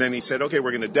forth, and then he said, "Okay,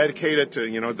 we're going to dedicate it to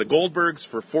the Goldbergs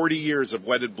for 40 years of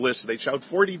wedded bliss." They'd shout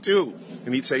 42,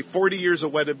 and he'd say 40 years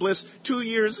of wedded bliss, 2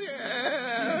 years.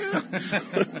 Yeah.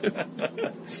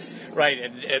 Right,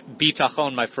 and at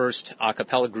Bitachon, my first a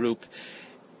cappella group,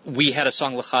 we had a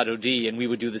song L'Chadodi, and we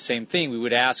would do the same thing. We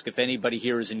would ask if anybody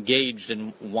here is engaged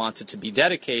and wants it to be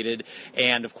dedicated.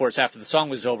 And, of course, after the song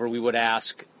was over, we would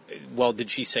ask, well, did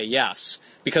she say yes?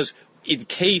 Because in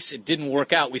case it didn't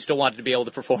work out, we still wanted to be able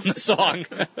to perform the song.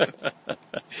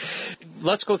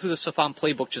 Let's go through the Safam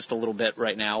playbook just a little bit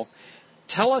right now.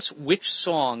 Tell us which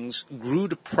songs grew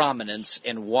to prominence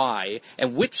and why,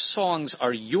 and which songs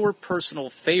are your personal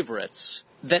favorites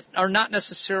that are not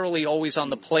necessarily always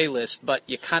on the playlist, but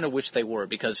you kind of wish they were,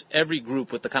 because every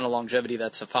group with the kind of longevity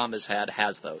that Safam has had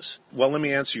has those. Well, let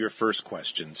me answer your first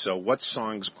question. So what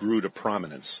songs grew to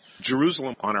prominence?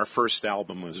 Jerusalem on our first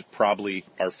album was probably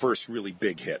our first really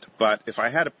big hit. But if I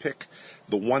had to pick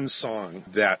the one song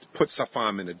that put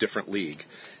Safam in a different league,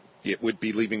 it would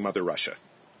be Leaving Mother Russia.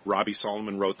 Robbie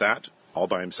Solomon wrote that all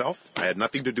by himself. I had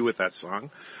nothing to do with that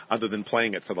song other than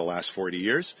playing it for the last 40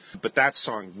 years. But that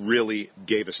song really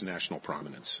gave us national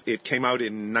prominence. It came out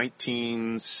in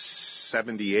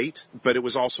 1978, but it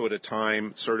was also at a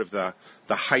time sort of the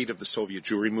height of the Soviet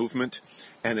Jewry movement,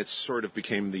 and it sort of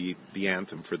became the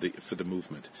anthem for the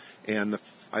movement. And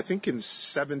I think in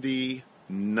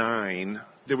 79,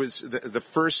 there was the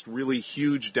first really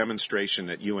huge demonstration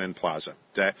at UN Plaza,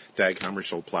 Dag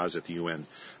Hammarskjöld Plaza at the UN.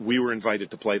 We were invited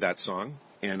to play that song,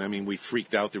 and I mean, we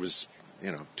freaked out. There was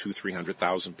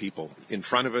 200,000-300,000 people in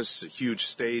front of us, a huge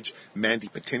stage. Mandy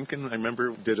Patinkin, I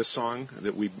remember, did a song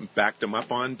that we backed him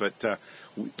up on, but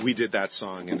we did that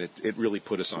song, and it really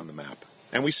put us on the map.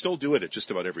 And we still do it at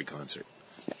just about every concert.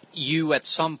 You, at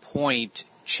some point,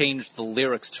 changed the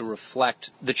lyrics to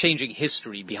reflect the changing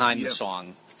history behind the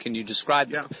song. Can you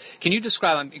describe? Yeah. Can you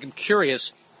describe? I'm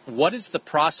curious. What is the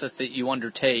process that you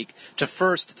undertake to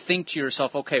first think to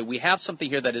yourself, okay, we have something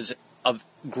here that is of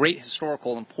great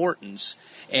historical importance,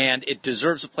 and it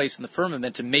deserves a place in the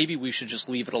firmament, and maybe we should just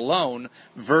leave it alone,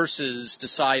 versus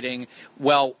deciding,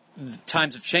 well,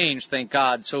 times have changed, thank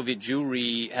God. Soviet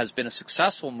Jewry has been a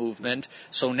successful movement,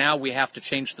 so now we have to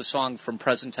change the song from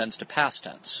present tense to past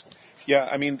tense. Yeah,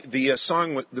 I mean, the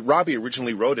song, Robbie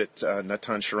originally wrote it,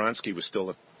 Natan Sharansky was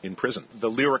still in prison. The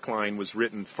lyric line was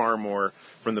written far more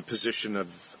from the position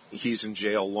of he's in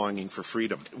jail longing for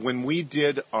freedom. When we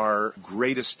did our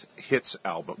greatest hits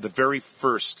album, the very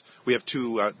first, we have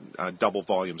two double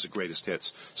volumes of greatest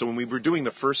hits. So when we were doing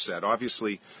the first set,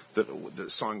 obviously the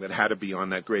song that had to be on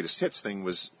that greatest hits thing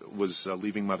was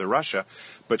Leaving Mother Russia,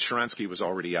 but Sharansky was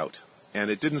already out. And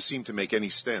it didn't seem to make any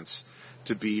sense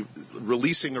to be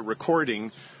releasing a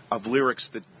recording of lyrics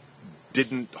that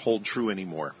didn't hold true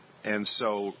anymore. And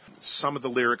so some of the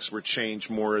lyrics were changed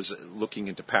more as looking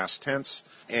into past tense,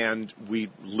 and we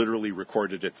literally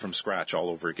recorded it from scratch all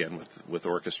over again with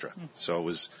orchestra. So it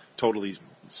was totally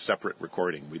separate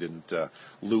recording. We didn't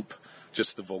loop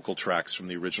just the vocal tracks from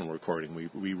the original recording.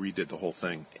 We redid the whole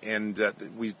thing. And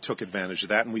we took advantage of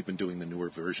that, and we've been doing the newer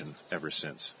version ever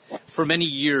since. For many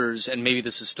years, and maybe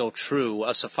this is still true,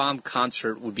 a Safam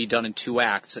concert would be done in 2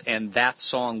 acts, and that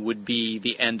song would be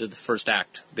the end of the first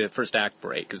act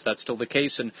break. Is that still the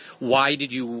case? And why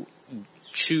did you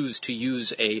choose to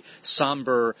use a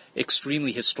somber,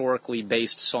 extremely historically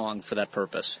based song for that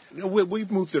purpose?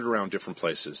 We've moved it around different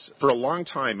places. For a long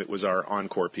time, it was our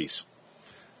encore piece.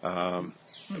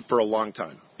 For a long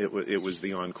time, it was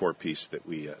the encore piece that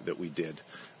we did,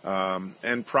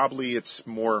 and probably it's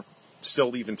more.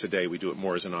 Still, even today, we do it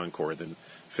more as an encore than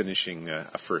finishing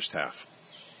a first half.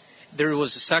 There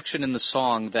was a section in the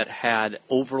song that had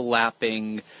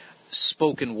overlapping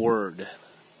spoken word.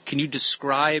 Can you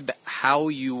describe how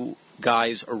you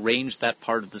guys arranged that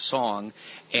part of the song?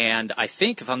 And I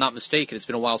think, if I'm not mistaken, it's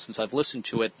been a while since I've listened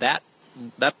to it, that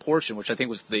portion, which I think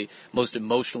was the most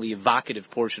emotionally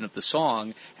evocative portion of the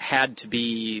song, had to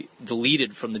be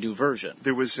deleted from the new version.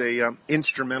 There was a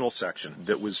instrumental section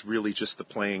that was really just the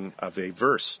playing of a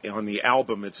verse. On the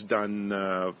album, it's done,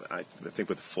 I think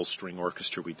with a full string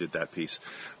orchestra, we did that piece.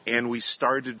 And we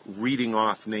started reading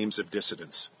off names of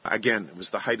dissidents. Again, it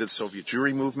was the height of the Soviet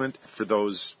Jewry movement. For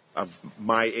those of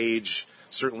my age,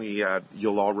 certainly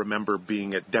you'll all remember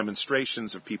being at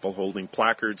demonstrations of people holding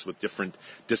placards with different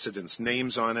dissidents'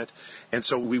 names on it. And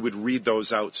so we would read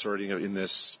those out sort of in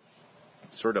this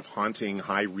sort of haunting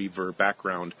high reverb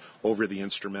background over the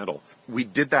instrumental. We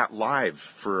did that live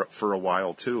for a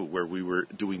while too, where we were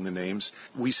doing the names.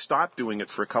 We stopped doing it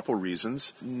for a couple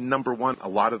reasons. Number one, a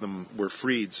lot of them were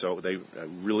freed, so they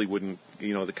really wouldn't,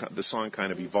 the song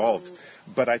kind of evolved.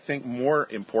 But I think more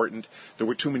important, there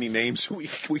were too many names.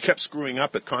 We kept screwing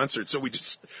up at concerts, so we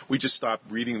just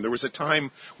stopped reading them. There was a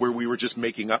time where we were just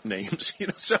making up names,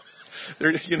 so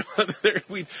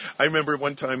I remember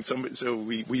one time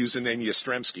we used the name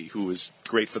Yastrzemski, who was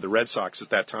great for the Red Sox at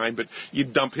that time, but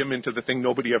you'd dump him into the thing,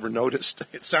 nobody ever noticed.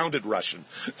 It sounded Russian.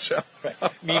 So.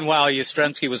 Meanwhile,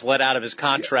 Yastrzemski was let out of his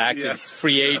contract, yeah. He's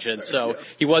free agent, so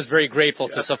he was very grateful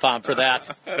to Safam for that.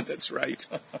 That's right.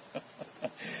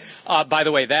 By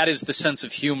the way, that is the sense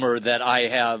of humor that I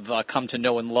have come to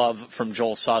know and love from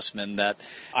Joel Sussman, that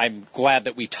I'm glad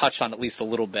that we touched on at least a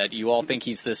little bit. You all think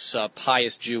he's this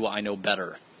pious Jew I know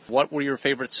better. What were your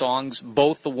favorite songs,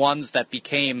 both the ones that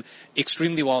became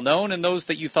extremely well-known and those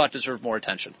that you thought deserved more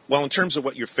attention? Well, in terms of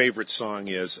what your favorite song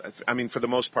is, I mean, for the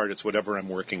most part, it's whatever I'm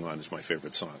working on is my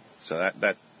favorite song. So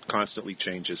that constantly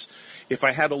changes. If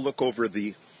I had to look over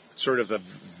the sort of a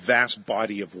vast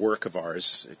body of work of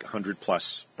ours,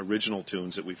 100-plus original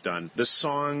tunes that we've done, the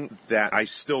song that I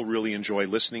still really enjoy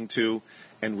listening to,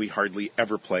 and we hardly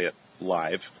ever play it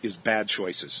live, is Bad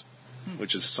Choices,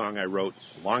 which is a song I wrote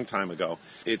a long time ago.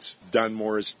 It's done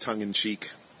more as tongue-in-cheek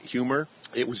humor.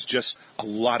 It was just a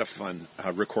lot of fun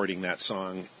recording that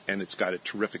song, and it's got a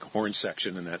terrific horn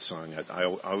section in that song. I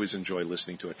always enjoy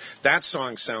listening to it. That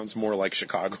song sounds more like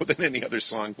Chicago than any other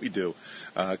song we do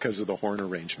because of the horn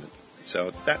arrangement.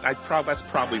 So that's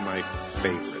probably my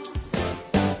favorite.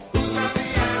 Who's got the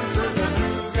answers and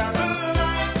who's got the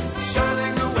light?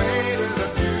 Shining the way to the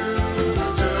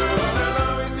future. There's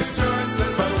always two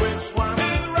choices, but which one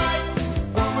is right?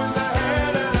 One was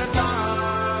ahead of the time.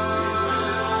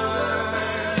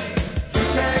 You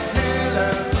take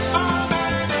Hitler, all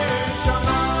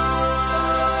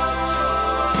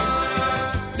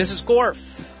This is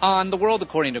Gorf on The World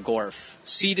According to Gorf,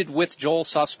 seated with Joel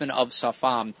Sussman of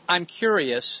Safam. I'm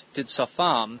curious, did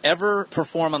Safam ever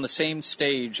perform on the same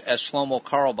stage as Shlomo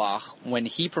Carlebach when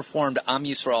he performed Am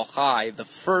Yisrael Chai, the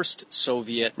first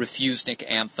Soviet refusnik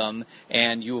anthem,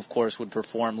 and you, of course, would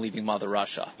perform Leaving Mother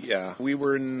Russia? Yeah, we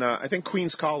were in, I think,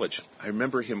 Queens College. I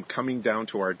remember him coming down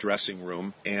to our dressing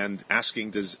room and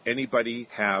asking, does anybody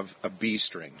have a B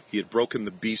string? He had broken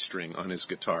the B string on his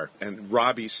guitar. And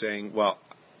Robbie saying, well,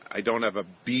 I don't have a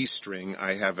B string,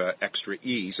 I have an extra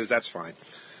E. He says, that's fine.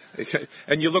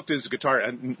 And you looked at his guitar,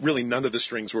 and really none of the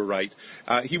strings were right.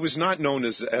 He was not known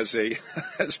as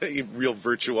a real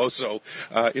virtuoso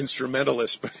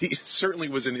instrumentalist, but he certainly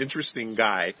was an interesting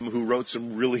guy who wrote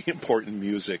some really important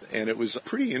music. And it was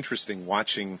pretty interesting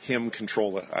watching him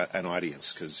control an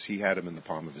audience because he had him in the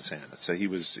palm of his hand. So he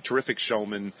was a terrific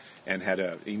showman and had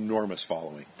an enormous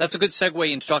following. That's a good segue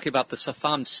into talking about the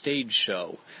Safam stage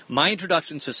show. My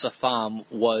introduction to Safam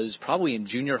was probably in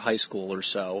junior high school or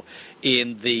so,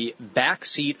 in the back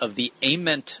seat of the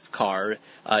Ament car.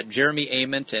 Jeremy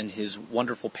Ament and his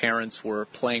wonderful parents were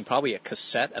playing probably a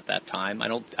cassette at that time.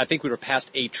 I think we were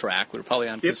past 8-track. We were probably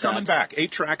on cassette. It's coming back.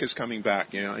 8-track is coming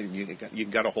back. You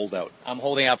got to hold out. I'm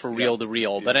holding out for reel to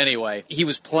reel. Yeah. But anyway, he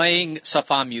was playing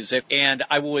Safam music, and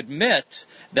I will admit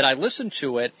that I listened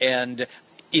to it, and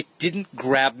it didn't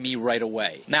grab me right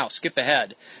away. Now, skip ahead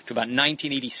to about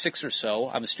 1986 or so.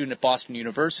 I'm a student at Boston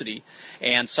University,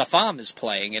 and Safam is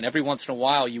playing, and every once in a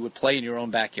while you would play in your own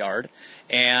backyard,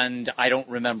 and I don't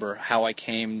remember how I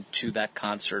came to that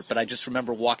concert, but I just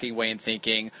remember walking away and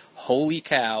thinking, holy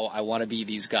cow, I want to be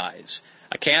these guys.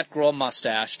 I can't grow a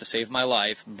mustache to save my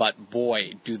life, but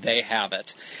boy, do they have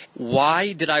it.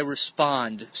 Why did I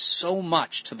respond so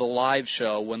much to the live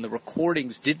show when the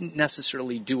recordings didn't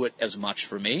necessarily do it as much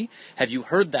for me? Have you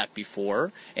heard that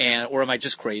before? Or am I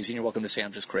just crazy? And you're welcome to say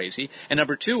I'm just crazy. And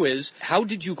number two is, how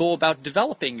did you go about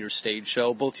developing your stage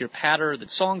show, both your patter, the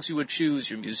songs you would choose,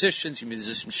 your musicians, your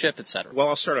musicianship, etc.? Well,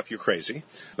 I'll start off, you're crazy.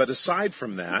 But aside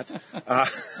from that,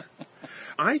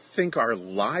 I think our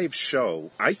live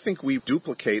show, I think we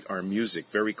duplicate our music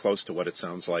very close to what it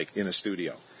sounds like in a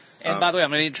studio. And by the way, I'm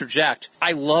going to interject.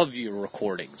 I love your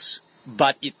recordings,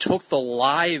 but it took the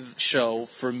live show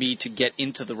for me to get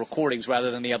into the recordings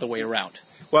rather than the other way around.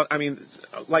 Well, I mean,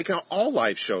 like all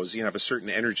live shows, you have a certain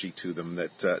energy to them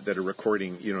that a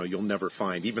recording, you'll never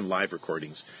find. Even live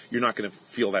recordings, you're not going to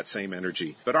feel that same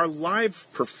energy. But our live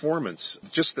performance,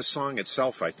 just the song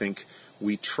itself, I think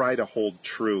we try to hold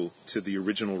true to the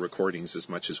original recordings as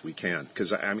much as we can.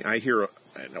 Because I hear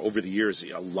over the years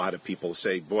a lot of people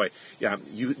say, "Boy, yeah,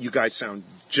 you guys sound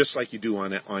just like you do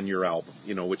on your album,"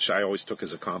 which I always took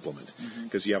as a compliment.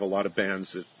 Because you have a lot of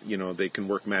bands that they can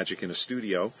work magic in a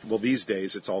studio. Well, these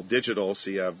days it's all digital, so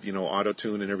you have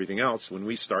auto-tune and everything else. When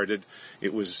we started,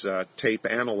 it was tape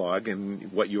analog,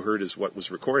 and what you heard is what was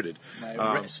recorded.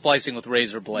 Splicing with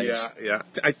razor blades. Yeah.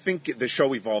 I think the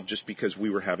show evolved just because we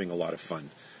were having a lot of fun.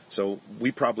 So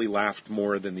we probably laughed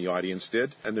more than the audience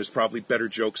did, and there's probably better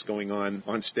jokes going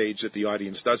on stage that the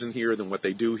audience doesn't hear than what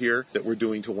they do hear that we're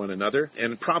doing to one another.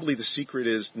 And probably the secret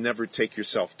is never take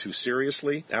yourself too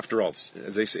seriously. After all,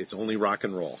 as they say, it's only rock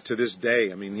and roll. To this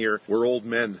day, I mean, here we're old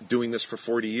men doing this for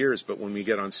 40 years, but when we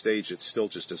get on stage, it's still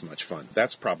just as much fun.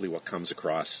 That's probably what comes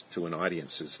across to an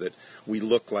audience, is that we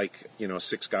look like,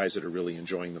 6 guys that are really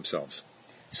enjoying themselves.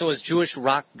 So as Jewish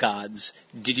rock gods,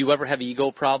 did you ever have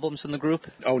ego problems in the group?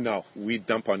 Oh, no. We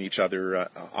dump on each other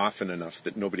often enough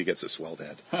that nobody gets a swelled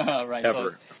head. Right.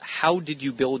 Ever. So how did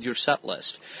you build your set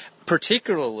list?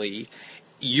 Particularly,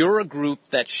 you're a group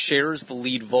that shares the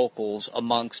lead vocals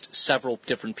amongst several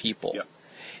different people. Yeah.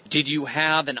 Did you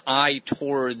have an eye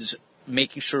towards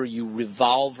making sure you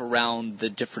revolve around the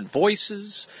different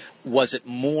voices? Was it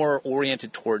more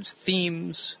oriented towards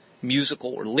themes,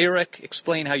 musical or lyric?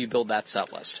 Explain how you build that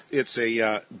set list. It's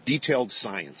a detailed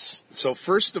science. So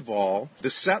first of all, the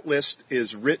set list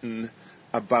is written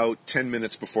about 10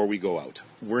 minutes before we go out.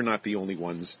 We're not the only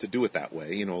ones to do it that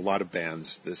way. A lot of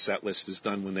bands, the set list is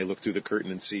done when they look through the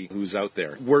curtain and see who's out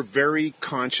there. We're very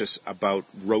conscious about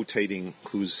rotating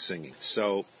who's singing.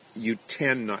 So you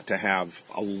tend not to have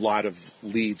a lot of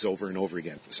leads over and over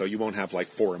again. So you won't have like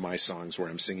 4 of my songs where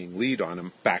I'm singing lead on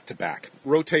them back to back.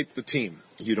 Rotate the team.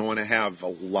 You don't want to have a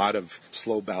lot of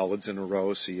slow ballads in a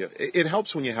row. So it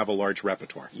helps when you have a large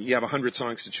repertoire. You have 100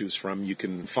 songs to choose from. You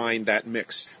can find that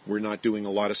mix. We're not doing a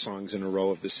lot of songs in a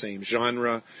row of the same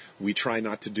genre. We try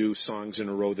not to do songs in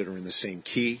a row that are in the same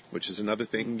key, which is another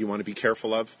thing you want to be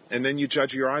careful of. And then you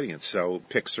judge your audience. So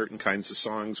pick certain kinds of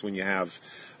songs when you have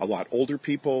a lot older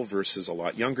people versus a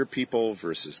lot younger people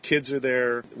versus kids are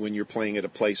there. When you're playing at a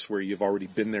place where you've already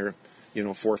been there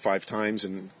 4 or 5 times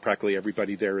and practically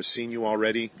everybody there has seen you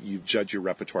already, you judge your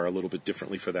repertoire a little bit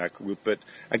differently for that group. But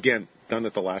again, done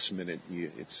at the last minute,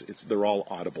 they're all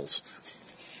audibles.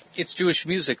 It's Jewish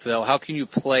music, though. How can you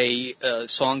play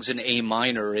songs in A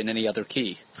minor in any other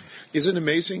key? Isn't it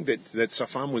amazing that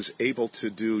Safam was able to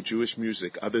do Jewish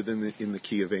music other than in the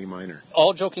key of A minor?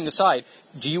 All joking aside,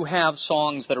 do you have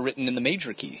songs that are written in the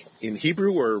major key? In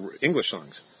Hebrew or English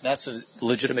songs? That's a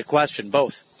legitimate question,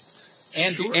 both.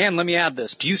 And, Sure. and let me add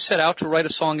this. Do you set out to write a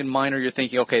song in minor, you're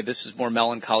thinking, okay, this is more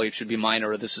melancholy, it should be minor,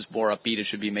 or this is more upbeat, it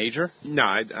should be major? No,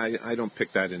 I don't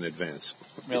pick that in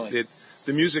advance. Really?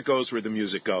 The music goes where the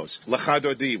music goes. Lecha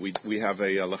Dodi, we have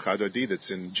a Lecha Dodi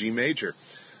that's in G major.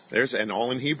 And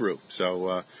all in Hebrew.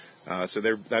 So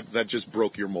that just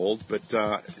broke your mold. But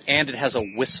and it has a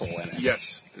whistle in it.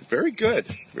 Yes. Very good.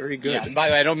 Very good. Yeah, and by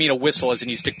the way, I don't mean a whistle as in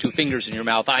you stick 2 fingers in your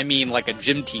mouth. I mean like a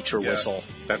gym teacher whistle.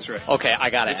 That's right. Okay, I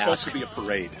got to It's ask. supposed to be a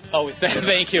parade. Oh, is that?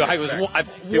 Thank you. I've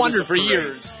wondered for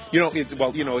years.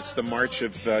 It's the march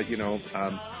of,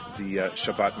 the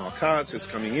Shabbat Malkaz. It's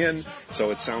coming in,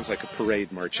 so it sounds like a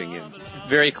parade marching in.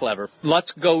 Very clever.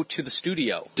 Let's go to the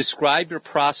studio. Describe your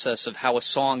process of how a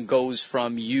song goes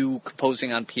from you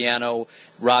composing on piano,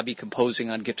 Robbie composing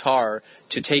on guitar,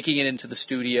 to taking it into the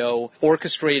studio,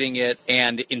 orchestrating it,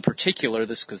 and in particular,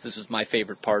 because this is my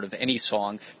favorite part of any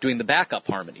song, doing the backup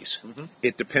harmonies. Mm-hmm.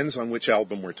 It depends on which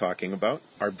album we're talking about.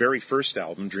 Our very first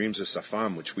album, Dreams of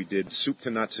Safam, which we did soup to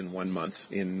nuts in 1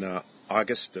 month in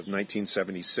August of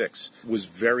 1976, was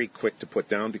very quick to put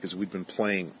down because we'd been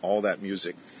playing all that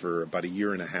music for about a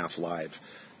year and a half live.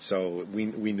 So we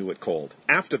knew it cold.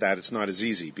 After that, it's not as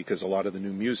easy because a lot of the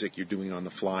new music you're doing on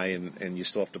the fly, and you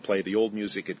still have to play the old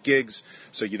music at gigs,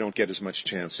 so you don't get as much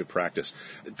chance to practice.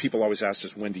 People always ask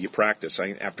us, when do you practice?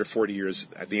 After 40 years,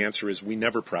 the answer is we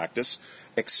never practice,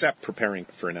 except preparing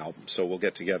for an album. So we'll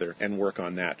get together and work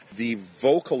on that. The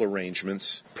vocal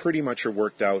arrangements pretty much are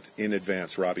worked out in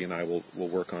advance. Robbie and I will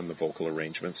work on the vocal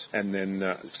arrangements and then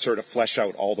sort of flesh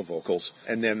out all the vocals.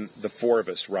 And then the four of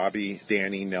us, Robbie,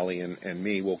 Danny, Nellie, and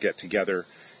me, will get together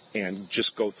and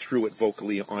just go through it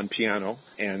vocally on piano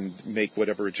and make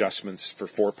whatever adjustments for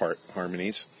four-part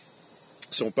harmonies.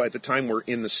 So by the time we're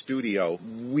in the studio,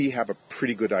 we have a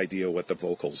pretty good idea what the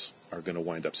vocals are going to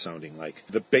wind up sounding like.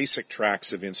 The basic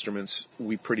tracks of instruments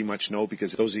we pretty much know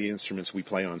because those are the instruments we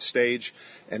play on stage.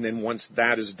 And then once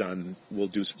that is done, we'll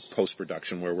do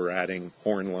post-production where we're adding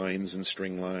horn lines and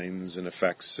string lines and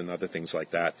effects and other things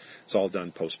like that. It's all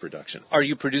done post-production. Are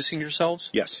you producing yourselves?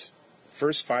 Yes.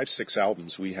 First 5-6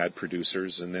 albums we had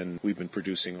producers, and then we've been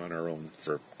producing on our own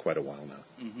for quite a while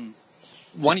now. Mm-hmm.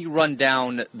 Why don't you run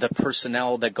down the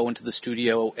personnel that go into the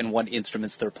studio and what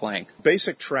instruments they're playing?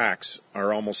 Basic tracks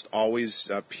are almost always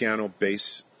piano,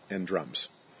 bass, and drums.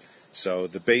 So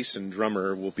the bass and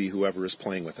drummer will be whoever is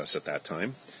playing with us at that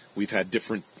time. We've had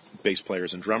different bass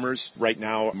players and drummers. Right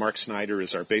now, Mark Snyder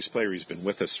is our bass player. He's been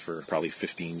with us for probably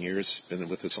 15 years, been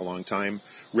with us a long time.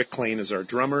 Rick Klain is our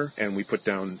drummer, and we put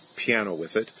down piano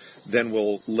with it. Then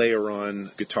we'll layer on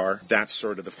guitar. That's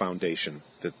sort of the foundation.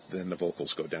 Then the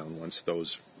vocals go down once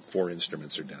those 4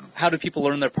 instruments are down. How do people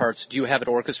learn their parts? Do you have it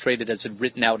orchestrated? Is it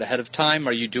written out ahead of time?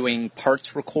 Are you doing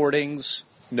parts recordings?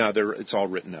 No, it's all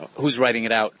written out. Who's writing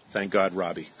it out? Thank God,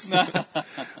 Robbie.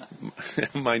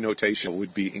 My notation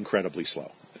would be incredibly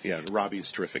slow. Yeah, Robbie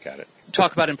is terrific at it.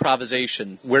 Talk about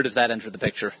improvisation. Where does that enter the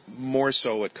picture? More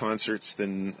so at concerts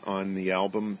than on the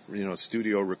album.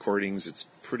 Studio recordings, it's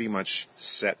pretty much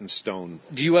set in stone.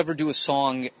 Do you ever do a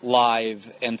song live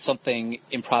and something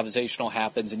improvisational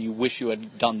happens and you wish you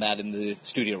had done that in the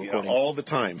studio recording? Yeah, all the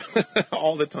time.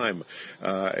 All the time.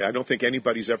 I don't think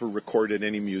anybody's ever recorded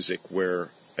any music where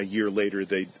a year later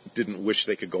they didn't wish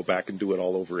they could go back and do it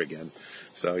all over again.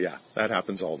 So yeah, that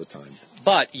happens all the time.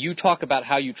 But you talk about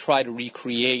how you try to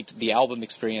recreate the album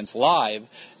experience live.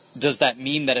 Does that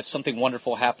mean that if something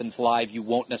wonderful happens live, you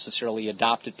won't necessarily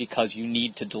adopt it because you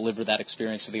need to deliver that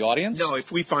experience to the audience? No,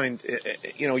 if we find,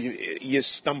 you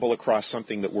stumble across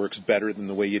something that works better than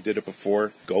the way you did it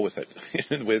before, go with it.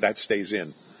 The way that stays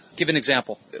in. Give an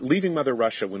example. Leaving Mother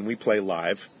Russia, when we play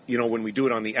live, when we do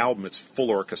it on the album, it's full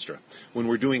orchestra. When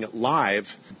we're doing it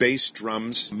live, bass,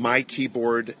 drums, my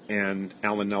keyboard, and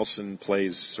Alan Nelson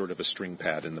plays sort of a string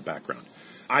pad in the background.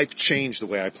 I've changed the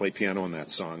way I play piano on that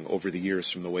song over the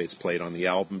years from the way it's played on the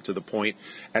album to the point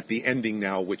at the ending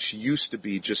now, which used to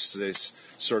be just this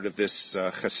sort of this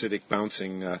Hasidic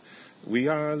bouncing, we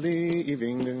are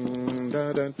leaving,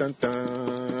 da, da, da, da,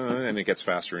 and it gets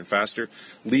faster and faster.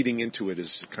 Leading into it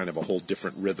is kind of a whole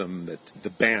different rhythm that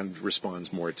the band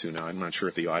responds more to now. I'm not sure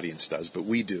if the audience does, but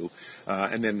we do.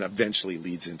 And then eventually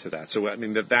leads into that. So,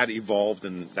 that evolved,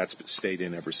 and that's stayed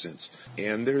in ever since.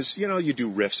 And there's, you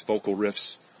do riffs, vocal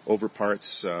riffs over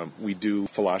parts. We do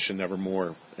Falasha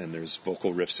Nevermore, and there's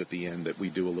vocal riffs at the end that we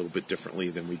do a little bit differently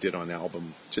than we did on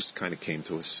album. Just kind of came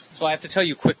to us. So I have to tell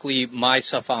you quickly my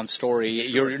Safam story.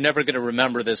 Sure. You're never going to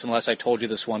remember this unless I told you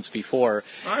this once before.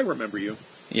 I remember you.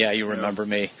 Yeah, you remember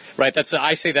me. Right,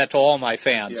 I say that to all my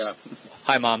fans. Yeah.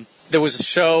 Hi, Mom. There was a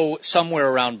show somewhere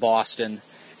around Boston,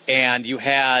 and you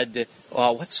had...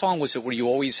 what song was it where you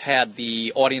always had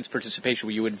the audience participation,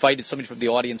 where you invited somebody from the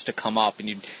audience to come up and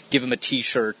you'd give them a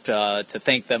T-shirt to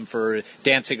thank them for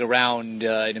dancing around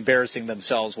and embarrassing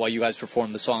themselves while you guys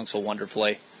performed the song so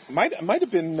wonderfully? Might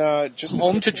have been just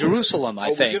Home to Jerusalem,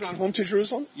 I think. We did on Home to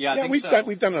Jerusalem? Yeah, I think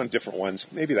we've done it on different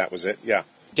ones. Maybe that was it, yeah.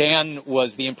 Dan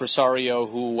was the impresario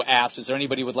who asked, is there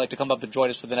anybody who would like to come up and join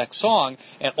us for the next song?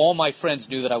 And all my friends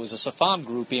knew that I was a Safam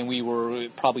groupie, and we were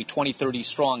probably 20, 30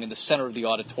 strong in the center of the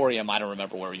auditorium. I don't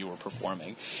remember where you were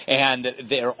performing. And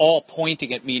they're all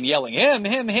pointing at me and yelling, him,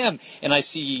 him, him. And I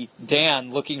see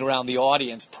Dan looking around the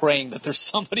audience praying that there's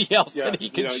somebody else that he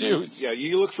can choose.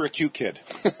 You look for a cute kid.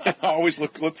 Always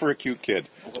look for a cute kid.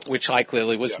 Which I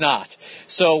clearly was not.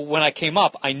 So when I came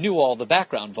up, I knew all the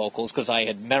background vocals because I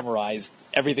had memorized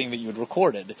everything that you had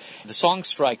recorded. The song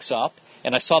strikes up,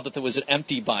 and I saw that there was an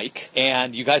empty mic,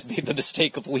 and you guys made the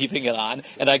mistake of leaving it on,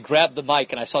 and I grabbed the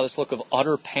mic, and I saw this look of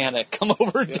utter panic come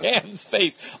over Dan's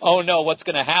face. Oh no, what's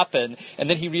going to happen? And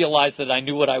then he realized that I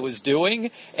knew what I was doing,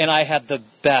 and I had the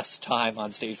best time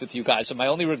on stage with you guys. And my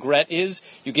only regret is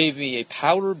you gave me a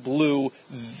powder blue,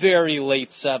 very late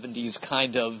 70s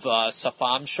kind of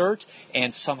Safam shirt,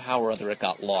 and somehow or other it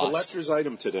got lost. Collector's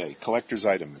item today. Collector's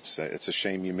item. It's a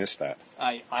shame you missed that.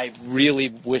 I really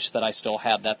wish that I still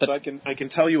had that. But So I can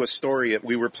tell you a story.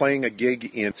 We were playing a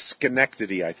gig in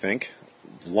Schenectady, I think,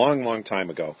 long time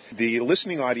ago. The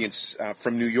listening audience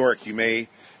from New York, you may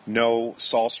know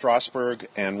Saul Strasberg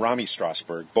and Rami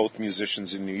Strasberg, both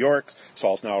musicians in New York.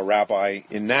 Saul's now a rabbi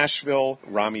in Nashville.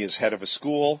 Rami is head of a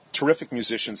school. Terrific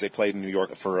musicians. They played in New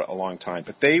York for a long time.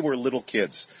 But they were little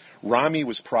kids. Rami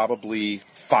was probably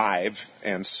 5,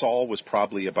 and Saul was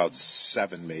probably about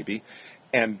 7, maybe.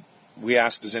 And we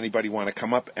asked, does anybody want to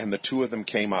come up? And the two of them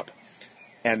came up.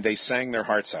 And they sang their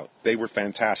hearts out. They were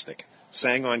fantastic.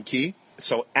 Sang on key.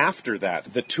 So after that,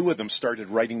 the two of them started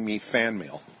writing me fan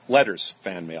mail,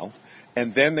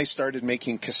 and then they started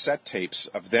making cassette tapes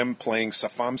of them playing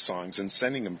Safam songs and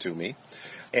sending them to me.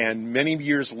 And many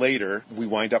years later, we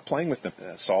wind up playing with them.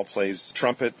 Saul plays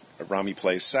trumpet, Rami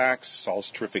plays sax, Saul's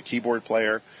a terrific keyboard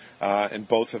player, and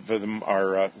both of them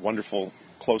are wonderful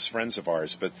close friends of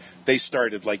ours. But they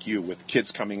started like you, with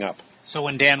kids coming up. so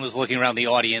when Dan was looking around the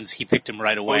audience, he picked him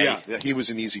right away. Oh, yeah, he was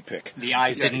an easy pick. The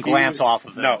eyes didn't glance off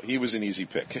of him. No, he was an easy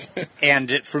pick. And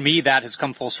for me, that has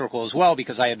come full circle as well,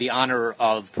 because I had the honor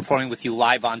of performing with you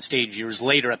live on stage years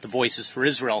later at the Voices for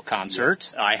Israel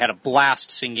concert. I had a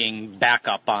blast singing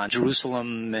backup on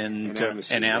Jerusalem and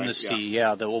Amnesty,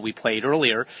 what we played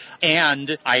earlier.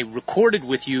 And I recorded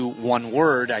with you one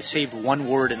word. I saved one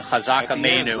word in Chazak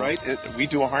Ameinu. Right? We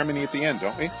do a harmony at the end,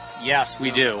 don't we? Yes, we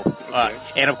do. Okay.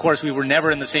 And of course, we were never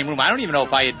in the same room. I don't even know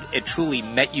if I had truly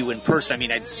met you in person. I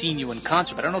mean, I'd seen you in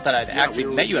concert, but I don't know that I'd actually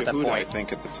met you at that Yehuda, point. I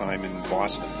think at the time in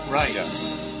Boston. Right. Yeah.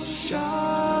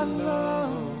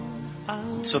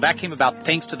 So that came about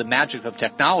thanks to the magic of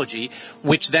technology,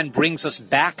 which then brings us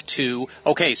back to,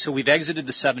 okay, so we've exited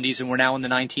the 70s and we're now in the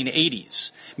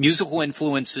 1980s. Musical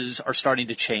influences are starting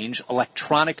to change.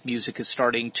 Electronic music is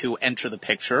starting to enter the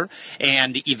picture.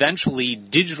 And eventually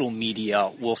digital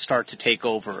media will start to take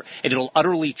over. And it'll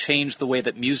utterly change the way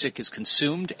that music is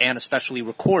consumed and especially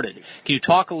recorded. Can you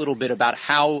talk a little bit about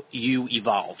how you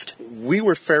evolved? We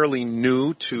were fairly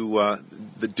new to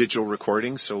the digital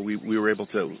recording, so we were able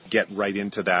to get right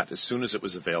into that as soon as it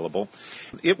was available.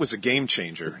 It was a game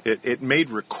changer. It made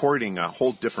recording a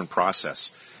whole different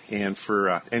process. And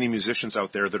for any musicians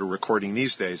out there that are recording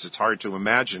these days, it's hard to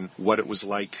imagine what it was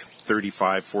like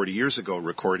 35, 40 years ago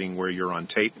recording, where you're on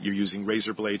tape, you're using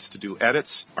razor blades to do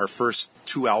edits. Our first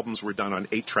 2 albums were done on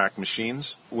 8-track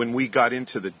machines. When we got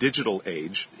into the digital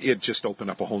age, it just opened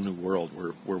up a whole new world.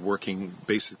 We're working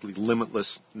basically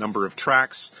limitless number of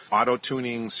tracks,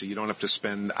 auto-tuning, so you don't have to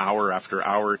spend hour after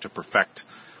hour to perfect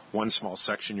one small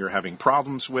section you're having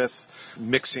problems with.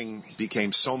 Mixing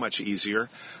became so much easier.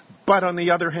 But on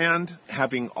the other hand,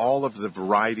 having all of the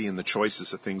variety and the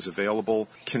choices of things available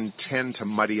can tend to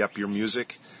muddy up your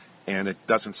music, and it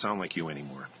doesn't sound like you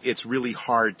anymore. It's really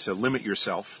hard to limit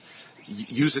yourself.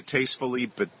 Use it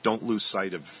tastefully, but don't lose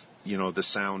sight of, the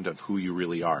sound of who you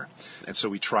really are. And so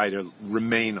we try to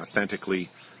remain authentically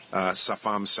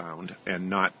Safam sound and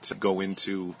not go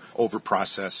into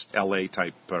over-processed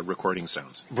LA-type recording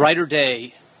sounds. Brighter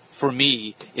Day, for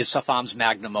me, is Safam's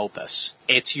magnum opus.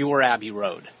 It's your Abbey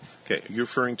Road. Okay, you're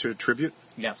referring to a tribute?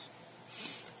 Yes.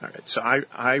 All right, so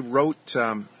I wrote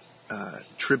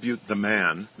Tribute the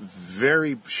Man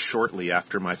very shortly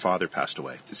after my father passed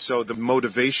away. So the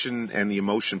motivation and the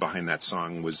emotion behind that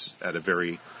song was at a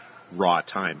very raw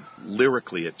time.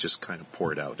 Lyrically, it just kind of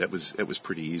poured out. It was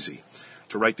pretty easy.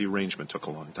 To write the arrangement took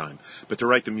a long time, but to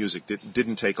write the music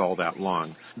didn't take all that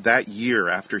long. That year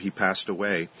after he passed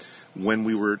away, when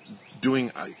we were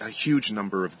doing a huge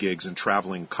number of gigs and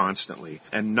traveling constantly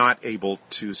and not able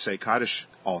to say Kaddish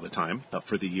all the time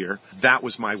for the year, that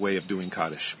was my way of doing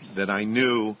Kaddish. That I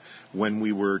knew when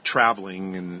we were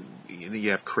traveling and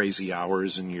you have crazy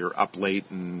hours and you're up late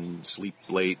and sleep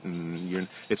late and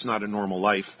it's not a normal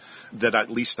life, that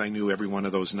at least I knew every one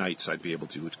of those nights I'd be able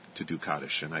to do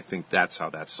Kaddish. And I think that's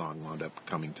how that song wound up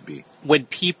coming to be. When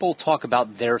people talk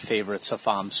about their favorite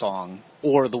Safam song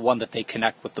or the one that they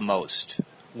connect with the most,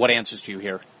 what answers do you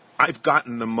hear? I've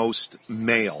gotten the most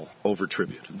mail over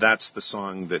Tribute. That's the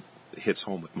song that hits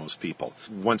home with most people.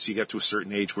 Once you get to a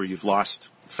certain age where you've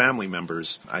lost family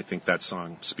members, I think that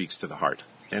song speaks to the heart.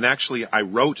 And actually, I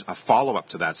wrote a follow-up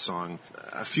to that song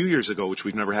a few years ago, which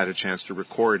we've never had a chance to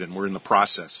record, and we're in the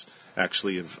process,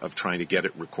 actually, of trying to get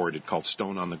it recorded, called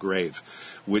Stone on the Grave,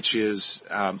 which is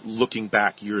looking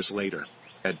back years later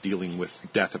at dealing with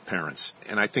death of parents.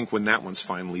 And I think when that one's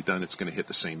finally done, it's going to hit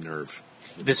the same nerve.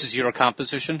 This is your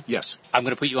composition? Yes. I'm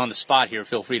going to put you on the spot here.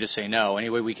 Feel free to say no.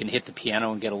 Anyway, we can hit the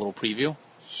piano and get a little preview.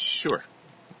 Sure.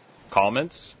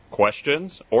 Comments,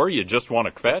 questions, or you just want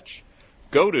to kvetch?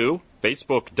 Go to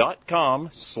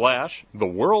facebook.com/The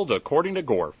World According to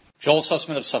Gorf. Joel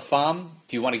Sussman of Safam,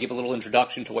 do you want to give a little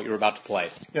introduction to what you're about to play?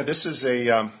 Yeah, this is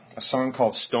a song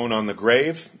called Stone on the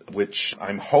Grave, which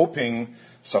I'm hoping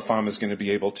Safam is going to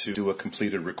be able to do a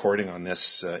completed recording on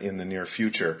this in the near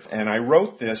future. And I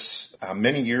wrote this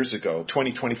many years ago,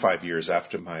 25 years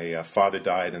after my father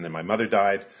died and then my mother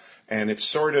died. And it's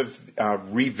sort of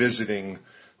revisiting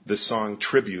the song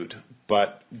Tribute,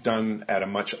 but done at a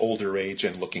much older age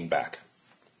and looking back.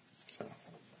 So.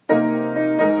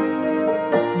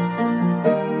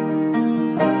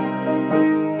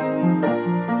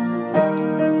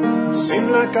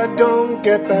 Seem like I don't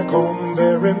get back home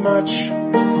very much.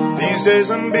 These days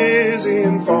I'm busy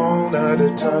and falling out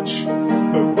of touch.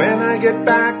 But when I get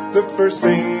back, the first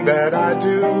thing that I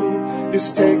do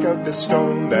is take out the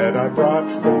stone that I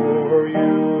brought for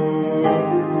you.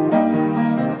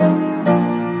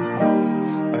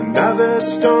 Another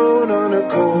stone on a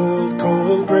cold,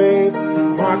 cold grave,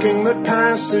 marking the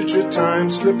passage of time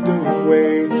slipped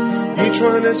away. Each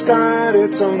one has got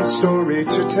its own story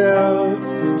to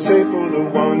tell, save for the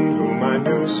one whom I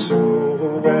knew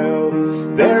so well.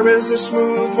 There is a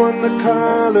smooth one, the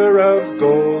color of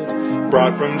gold,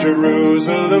 brought from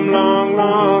Jerusalem long,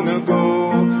 long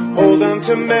ago. Hold on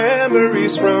to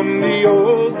memories from the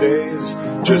old days,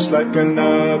 just like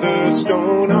another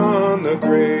stone on the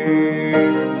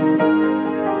grave.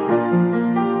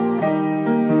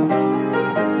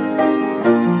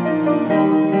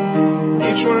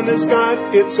 Each one has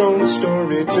got its own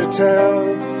story to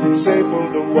tell, save for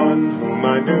the one whom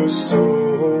I knew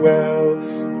so well.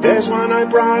 There's one I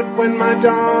brought when my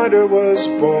daughter was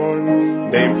born,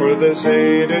 named for the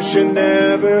Zeta she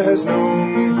never has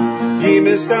known. He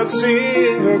missed out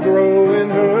seeing her grow in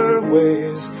her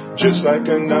ways, just like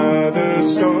another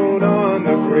stone on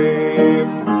the grave.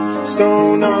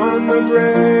 Stone on the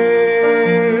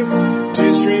grave,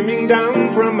 tears streaming down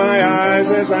from my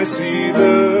eyes as I see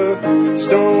the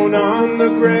stone on the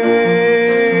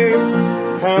grave.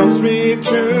 Helps me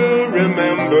to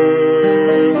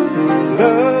remember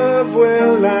love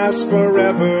will last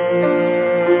forever.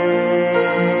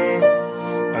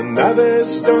 Another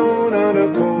stone on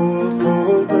a cold,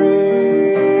 cold grave.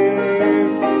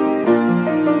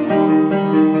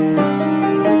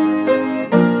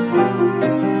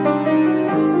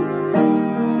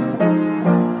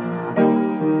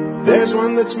 There's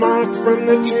one that's marked from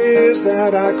the tears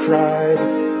that I cried,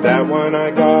 that one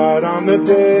I got on the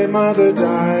day Mother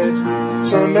died.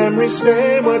 Some memories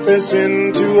stay with us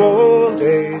into old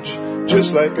age,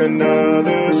 just like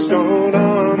another stone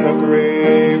on the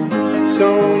grave.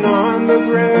 Stone on the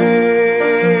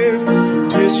grave,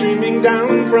 tears streaming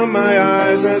down from my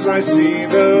eyes as I see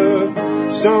the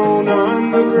stone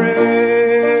on the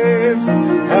grave.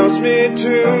 Helps me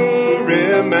to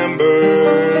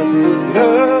remember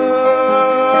love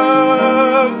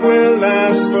will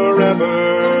last forever.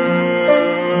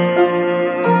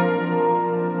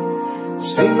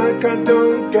 Seem like I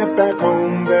don't get back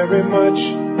home very much.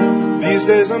 These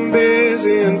days I'm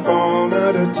busy and falling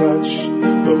out of touch.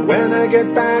 But when I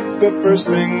get back, the first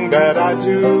thing that I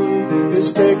do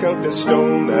is take out the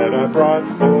stone that I brought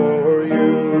for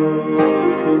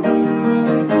you.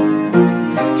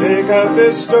 Take out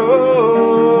this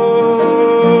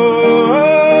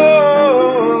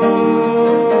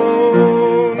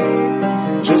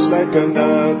stone, just like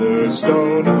another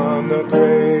stone on the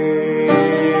grave.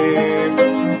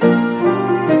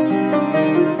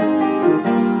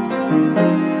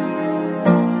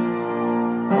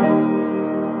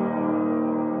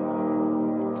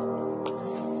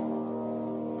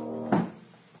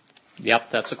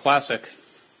 Yep, that's a classic.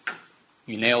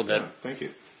 You nailed it. Yeah, thank you.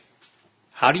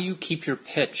 How do you keep your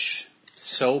pitch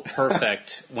so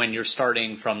perfect when you're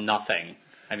starting from nothing?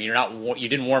 I mean, you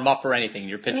didn't warm up or anything.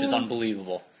 Your pitch is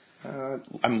unbelievable.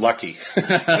 I'm lucky.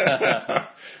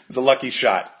 It's a lucky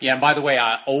shot. Yeah, and by the way,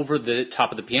 over the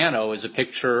top of the piano is a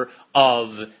picture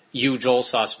of you, Joel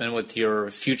Sussman, with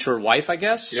your future wife, I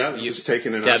guess? Yeah, it was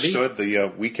taken in Debbie? Arstood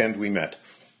the weekend we met.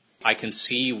 I can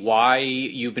see why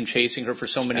you've been chasing her for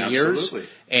so many years. Absolutely.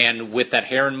 And with that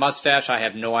hair and mustache, I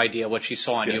have no idea what she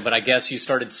saw in you, but I guess you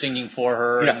started singing for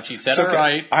her, and she said, It's okay. all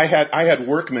right. I had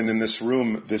workmen in this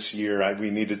room this year.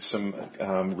 We needed some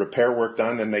repair work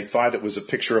done, and they thought it was a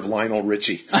picture of Lionel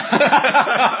Richie. So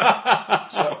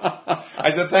I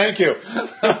said, thank you.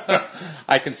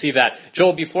 I can see that.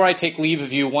 Joel, before I take leave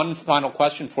of you, one final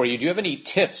question for you. Do you have any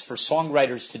tips for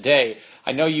songwriters today?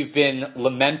 I know you've been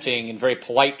lamenting, in very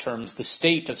polite terms, the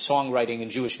state of songwriting in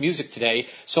Jewish music today.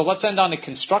 So let's end on a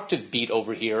constructive beat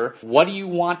over here. What do you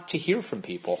want to hear from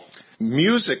people?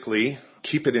 Musically,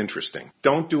 keep it interesting.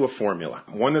 Don't do a formula.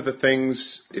 One of the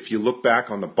things, if you look back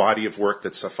on the body of work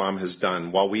that Safam has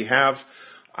done, while we have,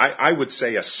 I would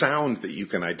say, a sound that you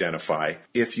can identify,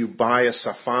 if you buy a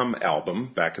Safam album,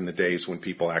 back in the days when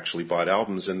people actually bought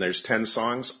albums, and there's 10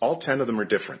 songs, all 10 of them are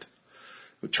different.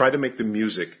 Try to make the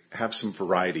music have some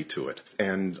variety to it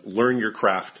and learn your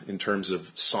craft in terms of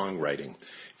songwriting.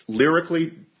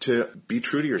 Lyrically, to be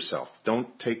true to yourself.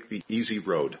 Don't take the easy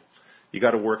road. You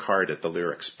got to work hard at the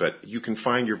lyrics, but you can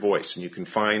find your voice and you can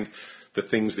find the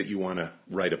things that you want to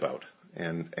write about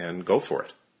and go for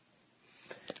it.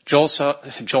 Joel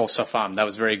Safam, that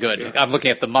was very good. Yeah. I'm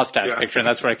looking at the mustache picture, and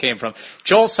that's where I came from.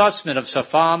 Joel Sussman of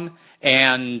Safam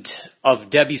and of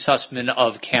Debbie Sussman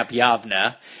of Camp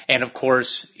Yavne. And, of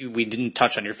course, we didn't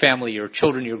touch on your family, your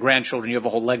children, your grandchildren. You have a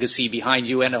whole legacy behind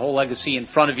you and a whole legacy in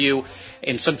front of you.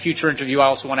 In some future interview, I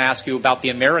also want to ask you about the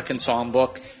American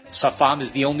songbook. Safam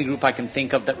is the only group I can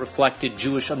think of that reflected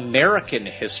Jewish American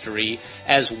history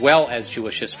as well as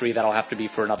Jewish history. That'll have to be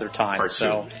for another time. Part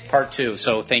two. Part two.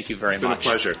 So thank you very much. It's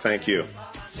been a pleasure. Thank you.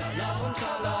 Shalom,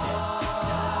 shalom.